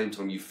 And at the same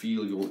time, you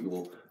feel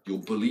your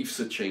beliefs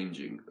are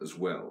changing as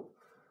well.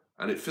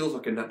 And it feels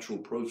like a natural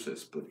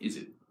process, but is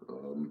it?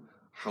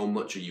 How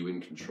much are you in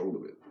control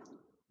of it?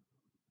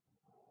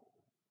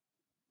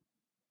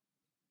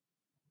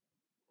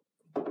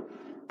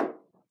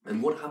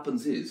 And what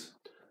happens is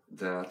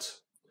that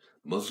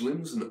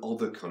Muslims and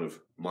other kind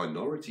of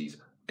minorities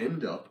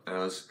end up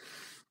as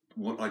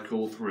what I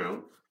call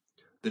throughout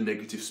the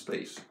negative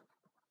space.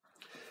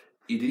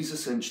 It is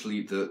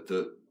essentially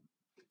the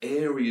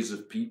areas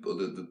of people,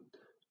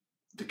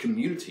 the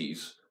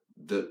communities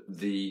that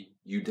the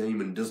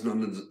eudaimon does not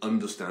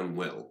understand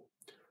well.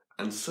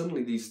 And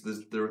suddenly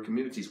there are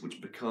communities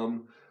which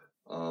become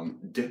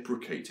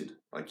deprecated,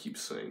 I keep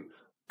saying.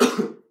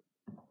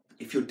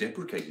 If you're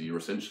deprecated,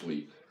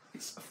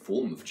 it's a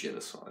form of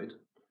genocide.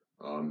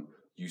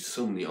 You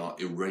suddenly are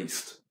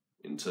erased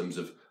in terms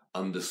of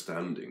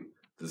understanding.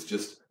 There's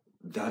just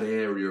that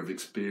area of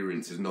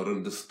experience is not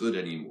understood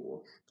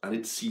anymore, and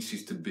it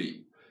ceases to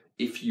be.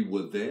 If you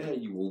were there,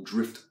 you will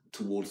drift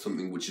towards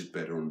something which is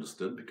better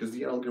understood, because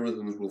the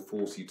algorithms will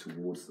force you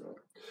towards that.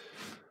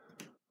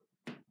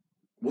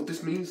 What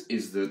this means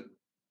is that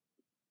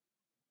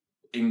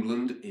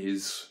England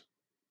is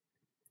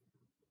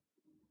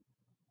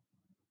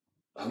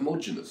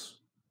homogenous.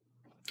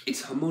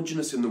 It's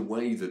homogenous in the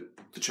way that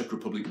the Czech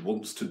Republic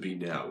wants to be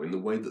now, in the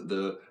way that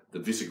the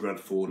Visegrad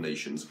 4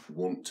 nations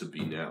want to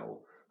be now.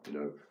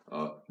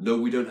 No,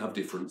 we don't have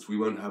difference. We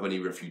won't have any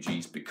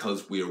refugees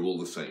because we are all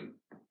the same.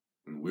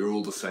 And we're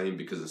all the same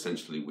because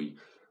essentially we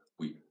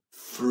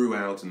threw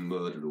out and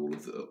murdered all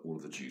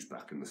of the Jews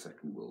back in the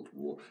Second World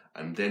War,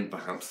 and then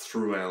perhaps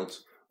threw out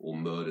or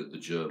murdered the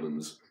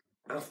Germans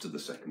after the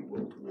Second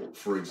World War,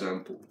 for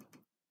example.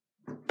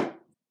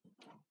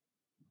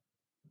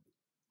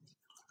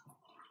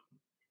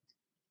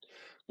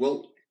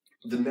 Well,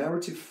 the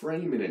narrative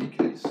frame in any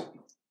case,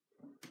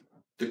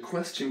 the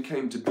question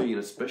came to be, and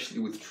especially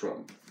with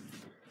Trump,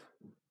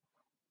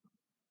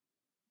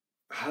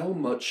 how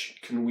much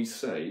can we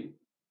say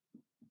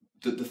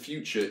that the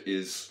future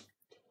is,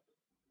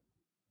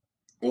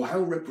 or how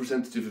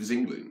representative is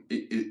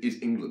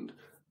England?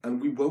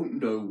 And we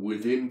won't know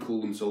within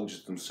Call Them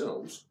Soldiers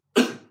themselves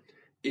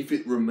if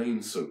it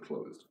remains so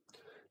closed.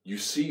 You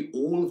see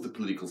all of the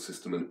political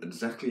system and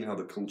exactly how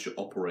the culture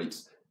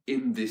operates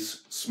in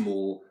this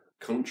small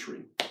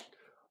country,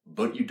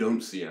 but you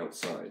don't see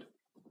outside.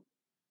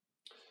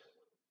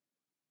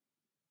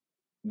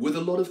 With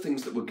a lot of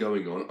things that were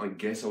going on, I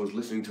guess I was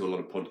listening to a lot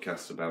of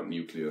podcasts about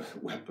nuclear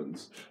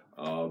weapons,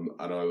 and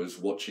I was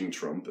watching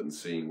Trump and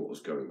seeing what was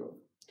going on.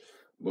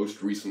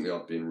 Most recently,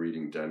 I've been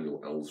reading Daniel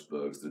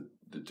Ellsberg's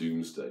The the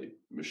doomsday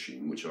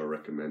machine, which I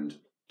recommend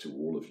to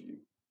all of you.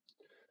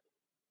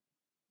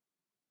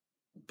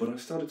 But I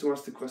started to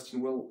ask the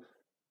question, well,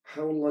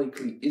 how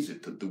likely is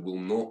it that there will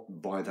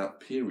not, by that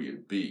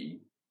period,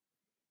 be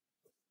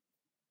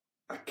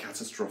a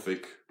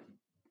catastrophic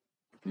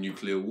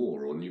nuclear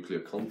war or nuclear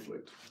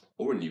conflict,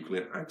 or a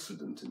nuclear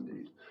accident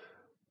indeed?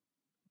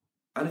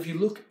 And if you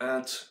look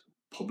at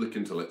public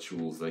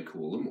intellectuals, they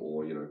call them,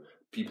 or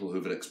people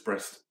who have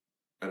expressed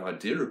an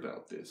idea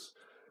about this,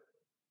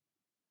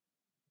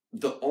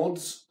 the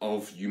odds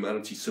of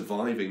humanity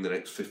surviving the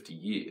next 50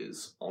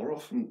 years are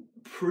often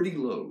pretty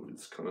low.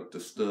 It's kind of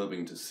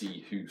disturbing to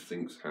see who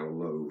thinks how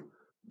low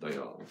they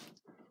are.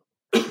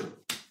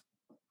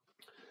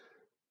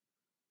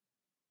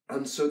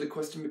 And so the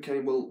question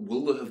became, well,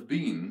 will there have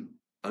been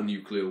a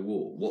nuclear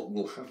war? What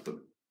will happen?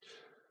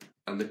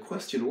 And the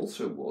question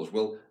also was,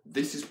 well,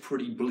 this is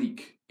pretty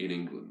bleak in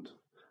England.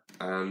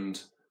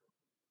 And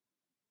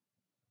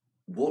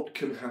what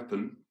can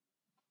happen?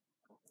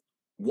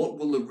 What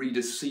will the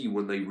reader see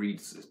when they read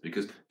this?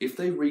 Because if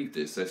they read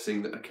this, they're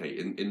saying that, okay,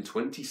 in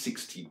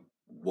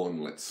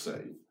 2061, let's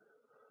say,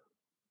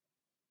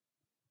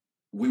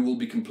 we will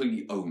be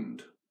completely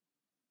owned.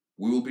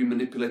 We will be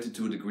manipulated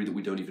to a degree that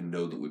we don't even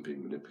know that we're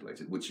being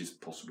manipulated, which is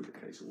possibly the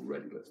case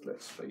already,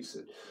 let's face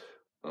it.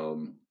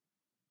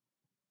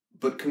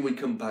 But can we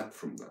come back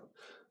from that?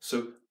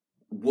 So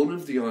one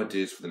of the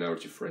ideas for the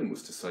narrative frame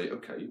was to say,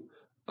 okay,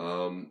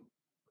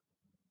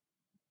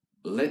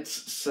 let's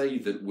say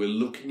that we're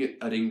looking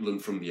at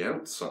England from the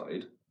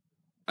outside,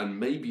 and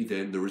maybe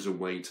then there is a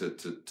way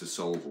to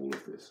solve all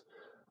of this.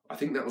 I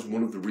think that was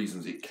one of the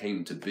reasons it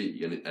came to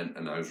be,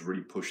 and I was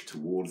really pushed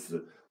towards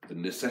the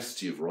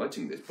necessity of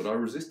writing this, but I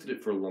resisted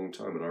it for a long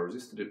time, and I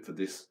resisted it for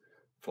this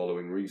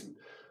following reason.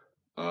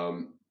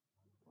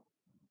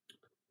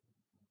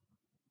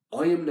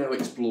 I am now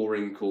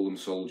exploring Call Them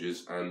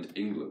Soldiers and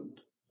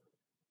England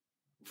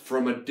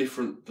from a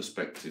different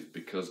perspective,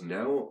 because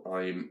now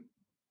I'm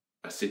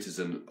a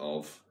citizen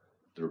of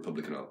the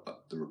Republic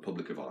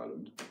of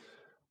Ireland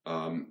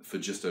for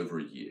just over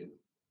a year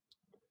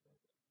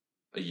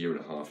and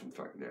a half, in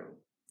fact, now.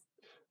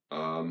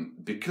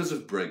 Because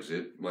of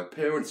Brexit, my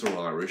parents are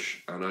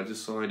Irish, and I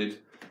decided,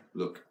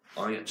 look,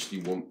 I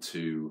actually want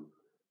to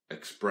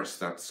express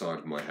that side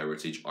of my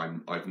heritage.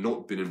 I've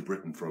not been in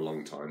Britain for a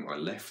long time. I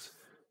left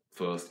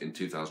first in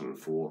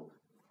 2004,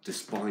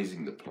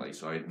 despising the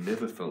place. I had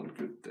never felt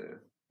good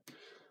there.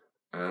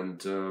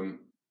 And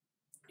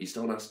you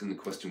start asking the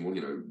question, well,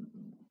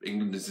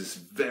 England is this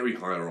very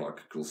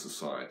hierarchical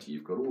society.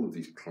 You've got all of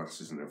these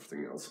classes and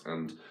everything else,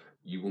 and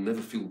you will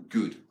never feel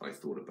good, I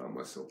thought about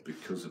myself,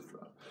 because of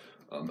that,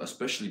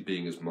 especially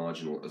being as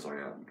marginal as I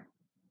am.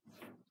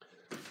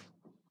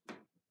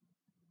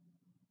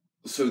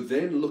 So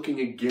then, looking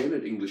again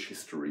at English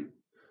history,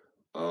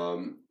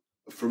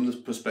 from the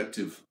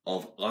perspective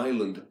of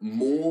Ireland,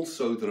 more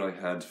so than I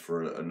had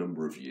for a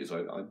number of years.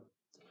 I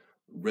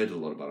read a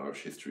lot about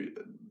Irish history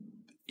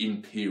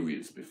in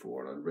periods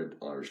before, and I read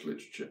Irish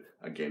literature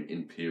again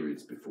in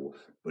periods before,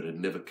 but had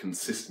never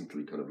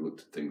consistently kind of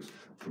looked at things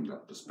from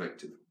that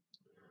perspective.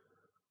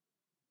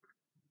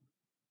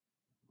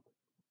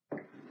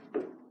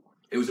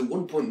 It was at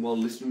one point while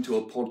listening to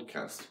a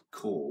podcast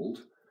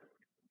called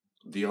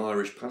The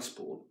Irish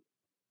Passport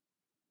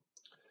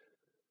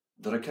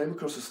that I came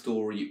across a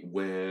story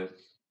where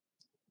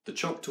the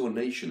Choctaw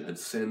Nation had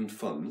sent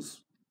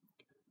funds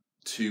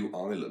to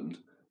Ireland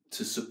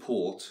to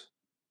support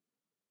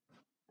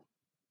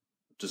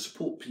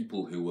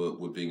people who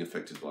were being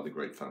affected by the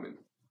Great Famine,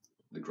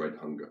 the Great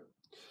Hunger.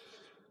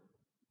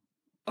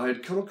 I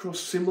had come across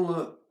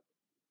similar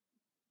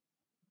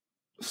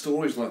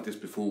stories like this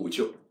before, which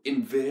are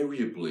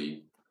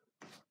invariably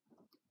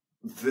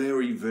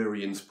very,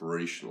 very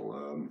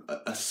inspirational.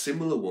 A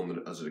similar one,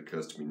 that, as it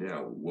occurs to me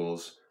now,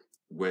 was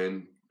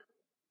when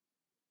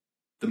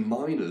the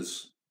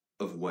miners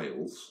of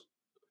Wales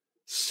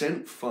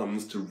sent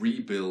funds to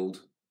rebuild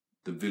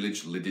the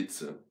village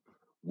Lidice,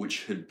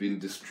 which had been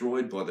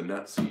destroyed by the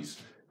Nazis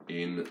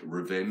in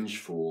revenge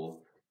for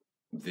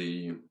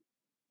the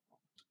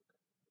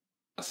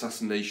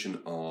assassination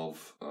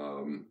of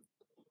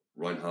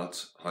Reinhard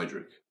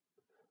Heydrich,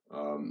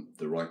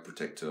 the Reich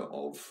protector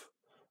of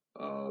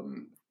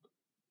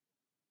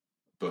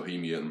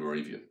Bohemia and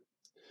Moravia.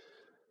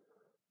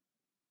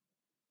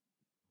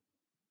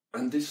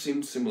 And this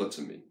seemed similar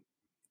to me.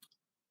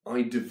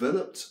 I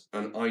developed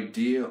an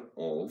idea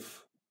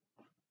of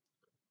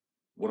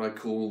what I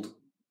called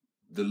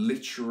the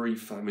Literary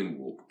Famine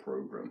Walk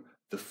program.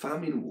 The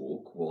Famine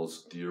Walk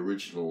was the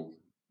original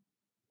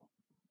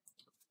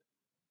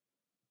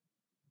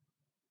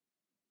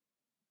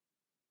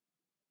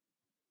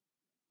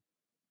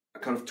a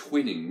kind of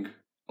twinning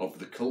of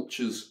the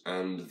cultures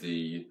and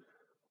the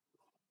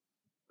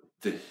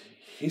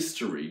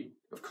history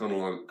of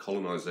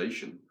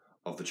colonization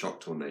of the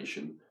Choctaw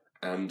Nation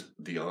and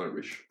the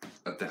Irish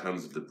at the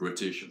hands of the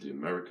British, of the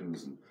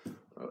Americans,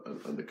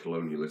 and the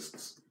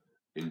colonialists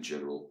in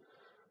general.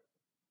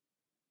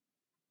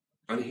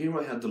 And here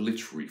I had the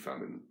Literary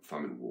Famine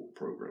Walk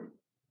program.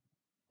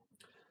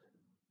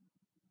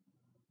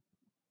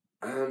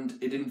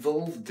 And it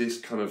involved this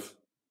kind of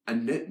a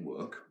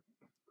network,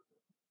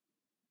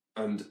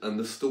 and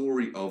the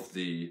story of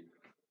the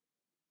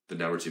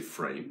narrative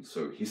frame,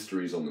 so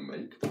History's on the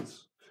Make,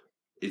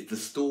 is the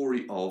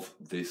story of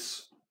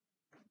this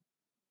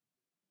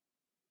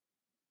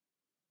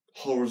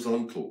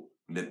horizontal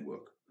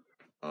network,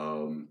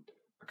 a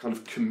kind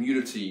of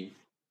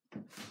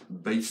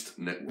community-based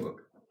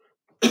network.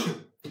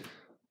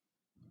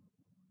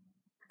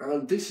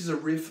 And this is a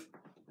riff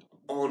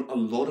on a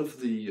lot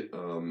of the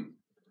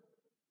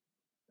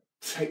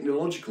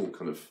technological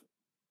kind of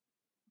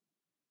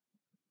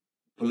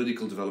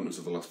political developments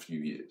of the last few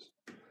years.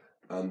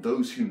 And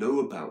those who know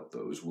about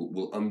those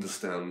will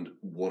understand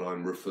what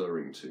I'm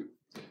referring to.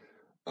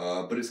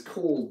 But it's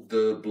called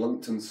the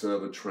Blunkton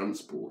Server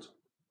Transport.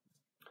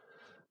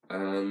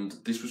 And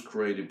this was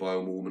created by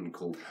a woman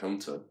called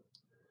Hunter,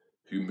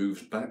 who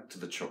moved back to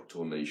the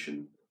Choctaw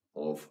Nation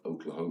of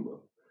Oklahoma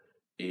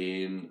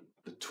in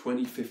the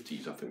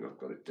 2050s, I think I've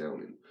got it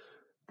down in,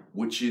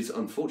 which is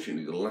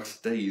unfortunately the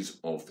last days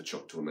of the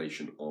Choctaw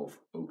Nation of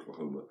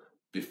Oklahoma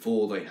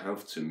before they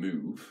have to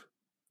move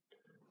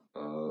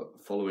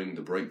following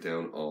the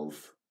breakdown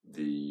of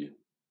the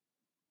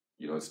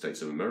United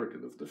States of America,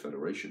 the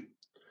Federation.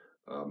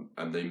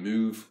 And they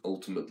move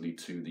ultimately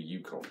to the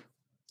Yukon,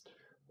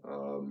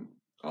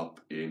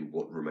 up in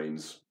what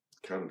remains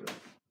Canada.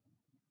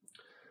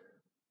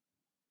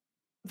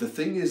 The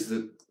thing is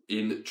that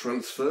in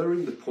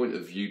transferring the point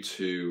of view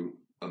to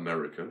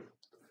America,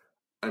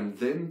 and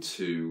then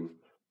to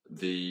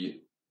the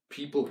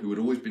people who had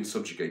always been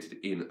subjugated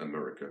in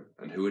America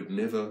and who had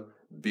never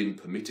been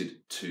permitted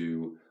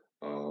to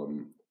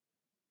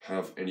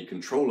have any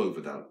control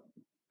over that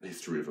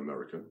history of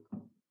America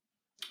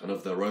and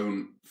of their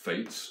own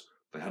fates,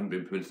 they hadn't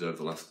been permitted over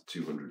the last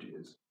 200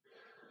 years.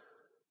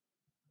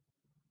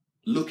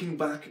 Looking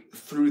back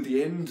through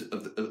the end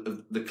of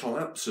the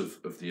collapse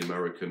of the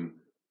American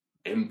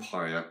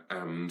empire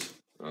and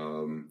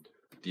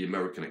the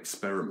American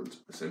experiment,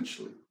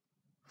 essentially.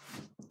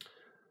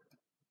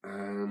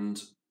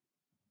 And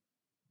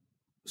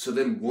so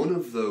then one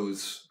of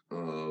those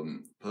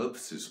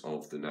purposes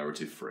of the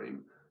narrative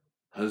frame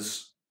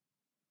has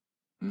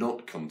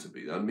not come to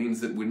be. That means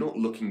that we're not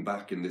looking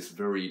back in this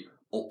very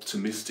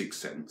optimistic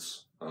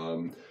sense.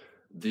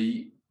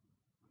 The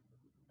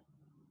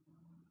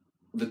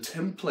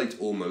template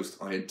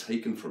almost I had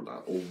taken from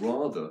that, or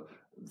rather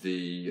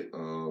the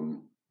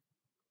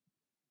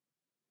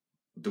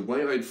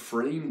way I'd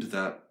framed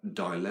that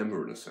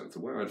dilemma, in a sense, the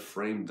way I'd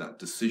framed that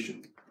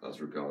decision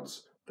as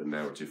regards the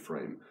narrative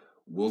frame,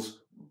 was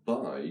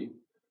by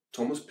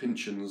Thomas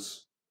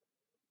Pynchon's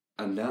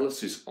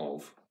analysis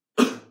of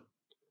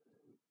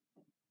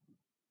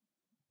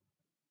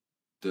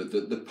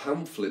the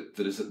pamphlet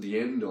that is at the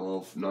end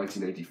of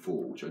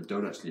 1984, which I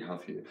don't actually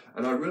have here.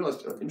 And I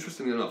realised,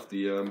 interestingly enough,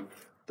 the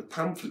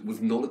pamphlet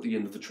was not at the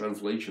end of the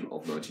translation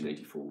of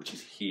 1984, which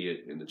is here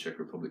in the Czech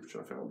Republic, which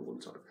I found the one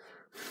time.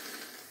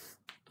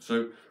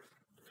 So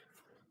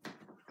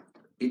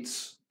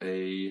it's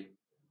a,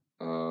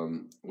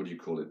 what do you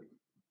call it?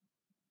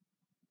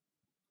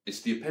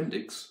 It's the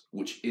appendix,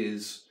 which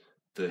is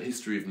the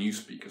history of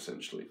Newspeak,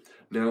 essentially.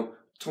 Now,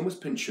 Thomas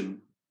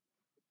Pynchon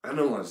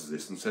analyses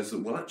this and says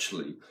that, well,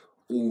 actually,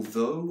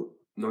 although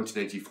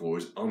 1984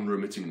 is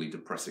unremittingly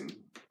depressing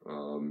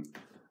and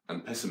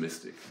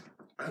pessimistic,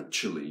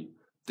 actually,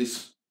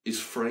 this is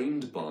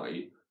framed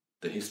by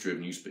the history of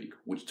Newspeak,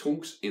 which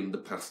talks in the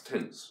past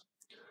tense.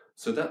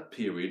 So that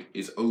period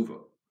is over.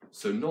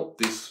 So not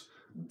this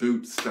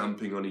boot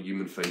stamping on a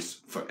human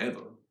face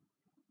forever.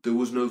 There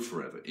was no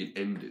forever. It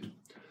ended.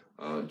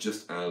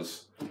 Just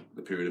as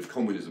the period of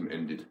communism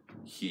ended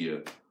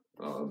here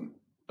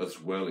as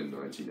well in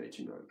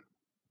 1989.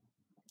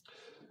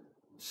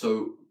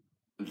 So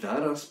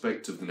that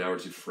aspect of the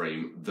narrative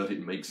frame, that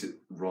it makes it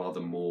rather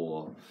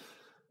more,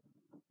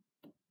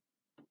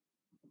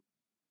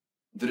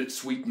 that it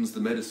sweetens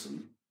the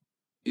medicine,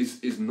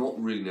 is not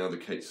really now the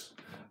case.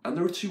 And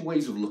there are two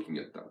ways of looking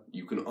at that.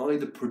 You can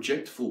either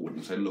project forward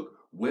and say, look,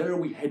 where are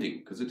we heading?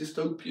 Because a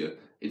dystopia,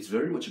 it's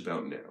very much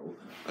about now,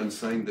 and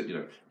saying that, you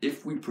know,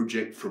 if we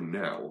project from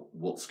now,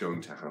 what's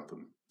going to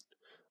happen?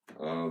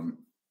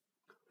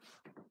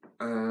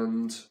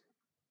 And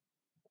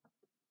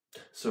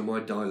so my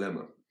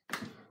dilemma.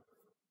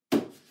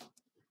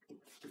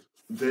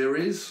 There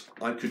is,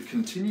 I could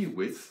continue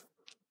with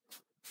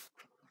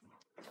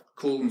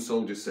Call Them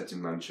Soldiers set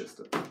in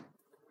Manchester.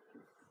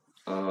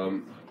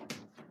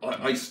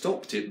 I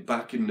stopped it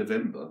back in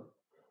November.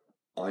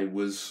 I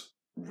was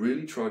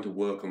really trying to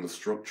work on the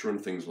structure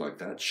and things like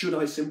that. Should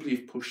I simply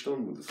have pushed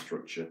on with the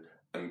structure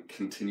and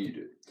continued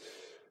it?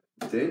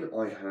 Then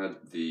I had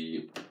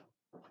the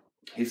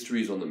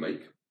History's on the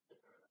Make,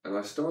 and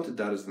I started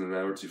that as the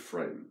narrative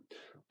frame.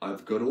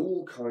 I've got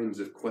all kinds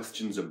of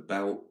questions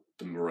about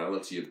the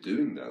morality of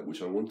doing that,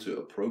 which I want to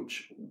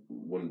approach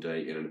one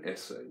day in an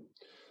essay.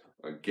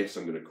 I guess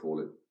I'm going to call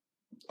it,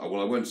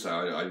 well, I won't say,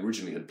 I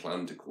originally had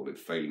planned to call it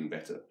Failing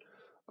Better,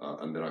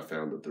 and then I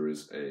found that there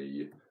is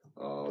a,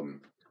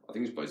 I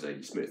think it's by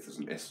Zadie Smith, there's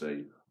an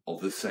essay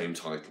of the same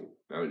title.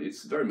 Now,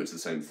 it's very much the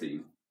same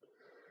theme.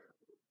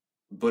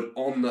 But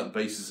on that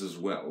basis as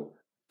well,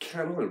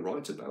 can I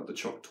write about the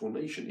Choctaw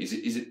Nation? Is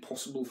it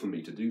possible for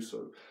me to do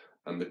so?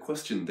 And the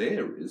question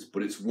there is,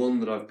 but it's one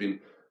that I've been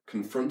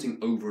confronting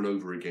over and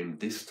over again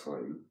this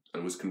time,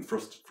 and was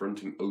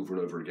confronting over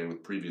and over again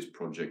with previous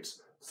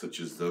projects, such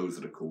as those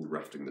that are called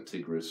Rafting the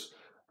Tigris,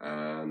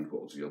 and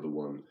what was the other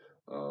one?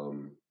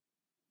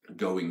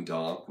 Going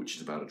Dark, which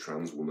is about a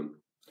trans woman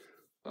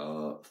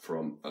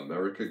from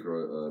America,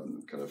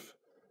 kind of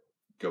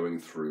going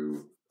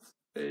through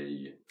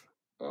a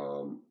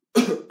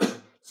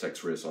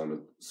sex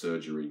reassignment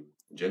surgery,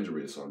 gender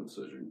reassignment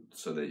surgery.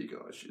 So there you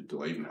go.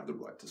 Do I even have the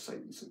right to say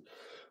this?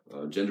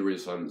 Gender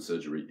reassignment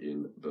surgery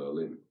in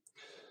Berlin.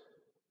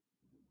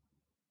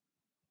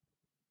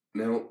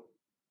 Now,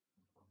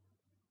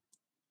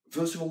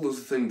 first of all, there's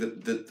the thing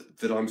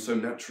that I'm so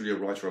naturally a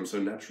writer. I'm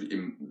so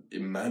naturally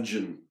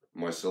imagine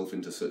myself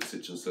into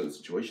certain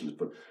situations,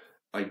 but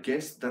I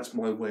guess that's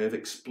my way of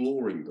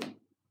exploring them.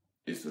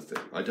 Is the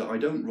thing. I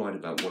don't write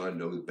about what I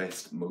know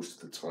best most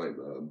of the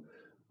time.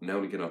 Now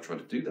and again I try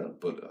to do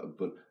that, but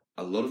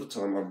a lot of the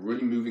time I'm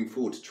really moving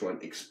forward to try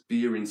and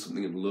experience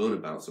something and learn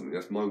about something.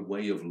 That's my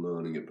way of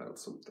learning about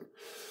something.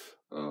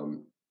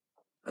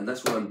 And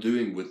that's what I'm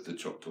doing with the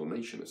Choctaw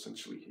Nation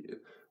essentially here,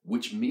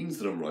 which means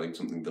that I'm writing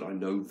something that I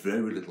know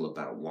very little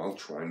about while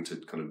trying to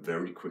kind of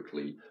very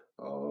quickly,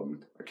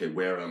 okay,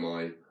 where am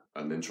I?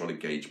 And then trying to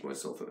gauge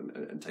myself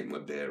and take my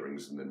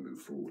bearings and then move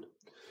forward.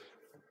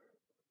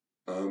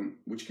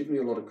 Which gives me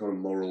a lot of kind of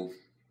moral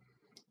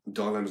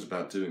dilemmas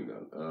about doing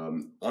that.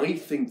 I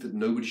think that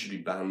nobody should be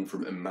banned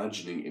from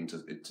imagining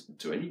into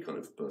any kind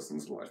of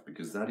person's life,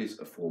 because that is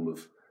a form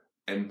of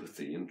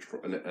empathy and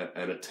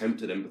an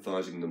attempt at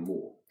empathizing them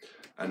more.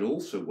 And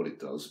also what it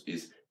does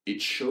is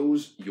it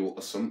shows your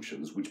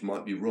assumptions, which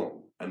might be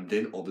wrong, and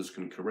then others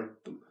can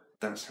correct them.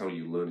 That's how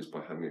you learn, is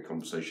by having a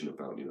conversation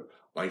about, you know,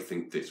 I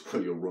think this,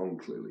 well, you're wrong,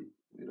 clearly,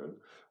 you know.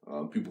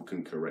 People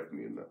can correct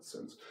me in that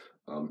sense.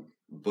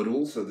 But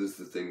also there's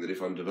the thing that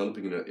if I'm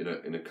developing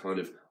in a kind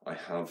of, I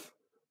have,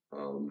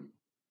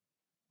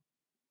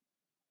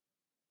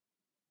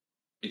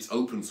 it's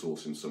open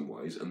source in some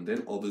ways, and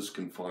then others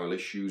can file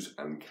issues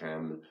and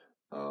can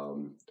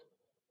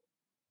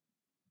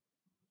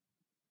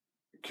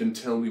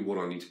tell me what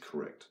I need to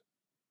correct.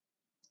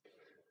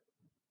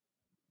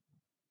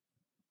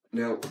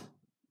 Now,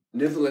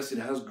 nevertheless, it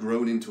has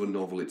grown into a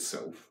novel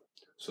itself.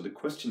 So the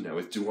question now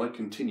is, do I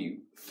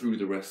continue through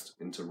the rest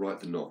and to write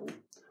the novel?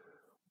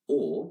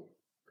 Or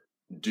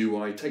do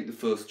I take the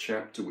first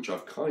chapter, which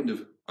I've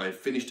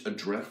finished a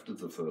draft of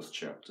the first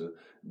chapter,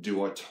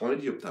 do I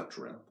tidy up that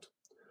draft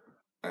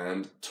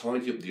and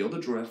tidy up the other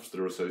drafts that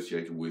are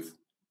associated with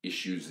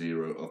issue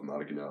 0 of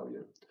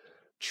Marginalia,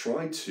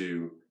 try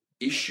to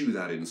issue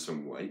that in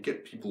some way,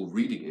 get people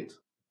reading it,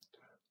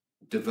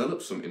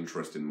 develop some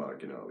interest in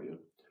Marginalia,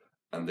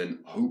 and then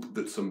hope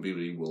that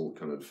somebody will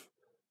kind of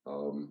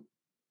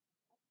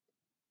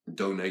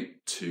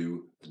donate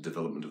to the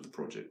development of the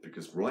project,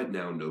 because right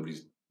now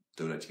nobody's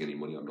donating any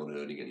money. I'm not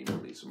earning any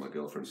money, so my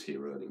girlfriend's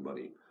here earning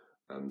money,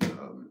 and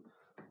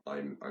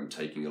I'm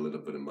taking a little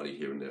bit of money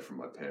here and there from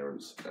my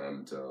parents,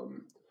 and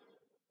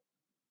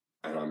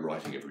I'm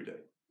writing every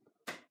day.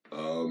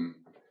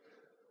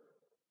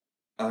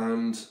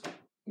 And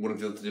one of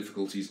the other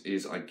difficulties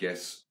is, I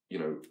guess, you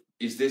know,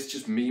 is this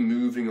just me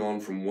moving on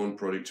from one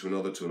project to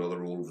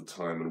another all the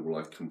time, and will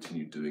I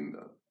continue doing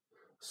that?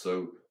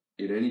 So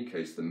in any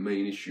case, the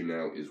main issue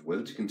now is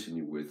whether to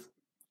continue with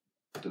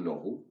the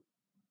novel,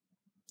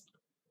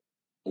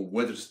 or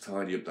whether to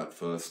tidy up that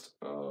first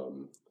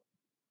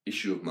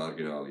issue of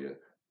Marginalia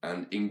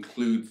and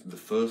include the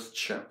first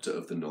chapter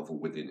of the novel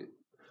within it,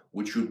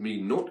 which would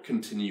mean not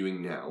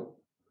continuing now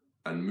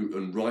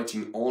and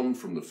writing on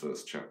from the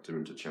first chapter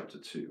into chapter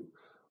 2,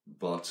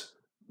 but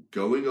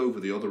going over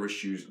the other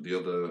issues, the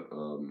other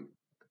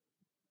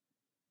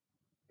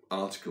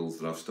articles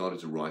that I've started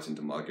to write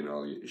into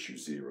Marginalia issue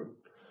 0,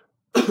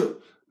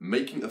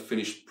 making a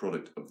finished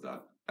product of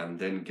that, and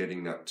then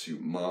getting that to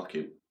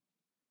market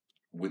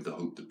with the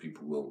hope that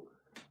people will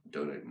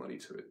donate money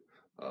to it.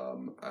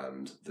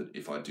 And that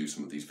if I do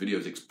some of these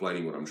videos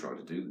explaining what I'm trying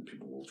to do, that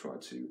people will try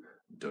to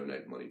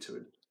donate money to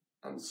it,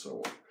 and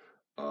so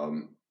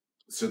on.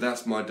 So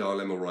that's my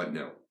dilemma right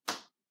now.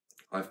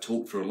 I've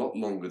talked for a lot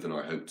longer than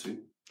I hoped to.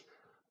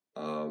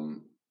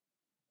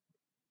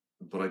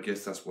 But I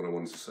guess that's what I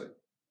wanted to say.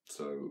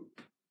 So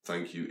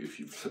thank you if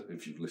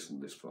you've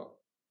listened this far.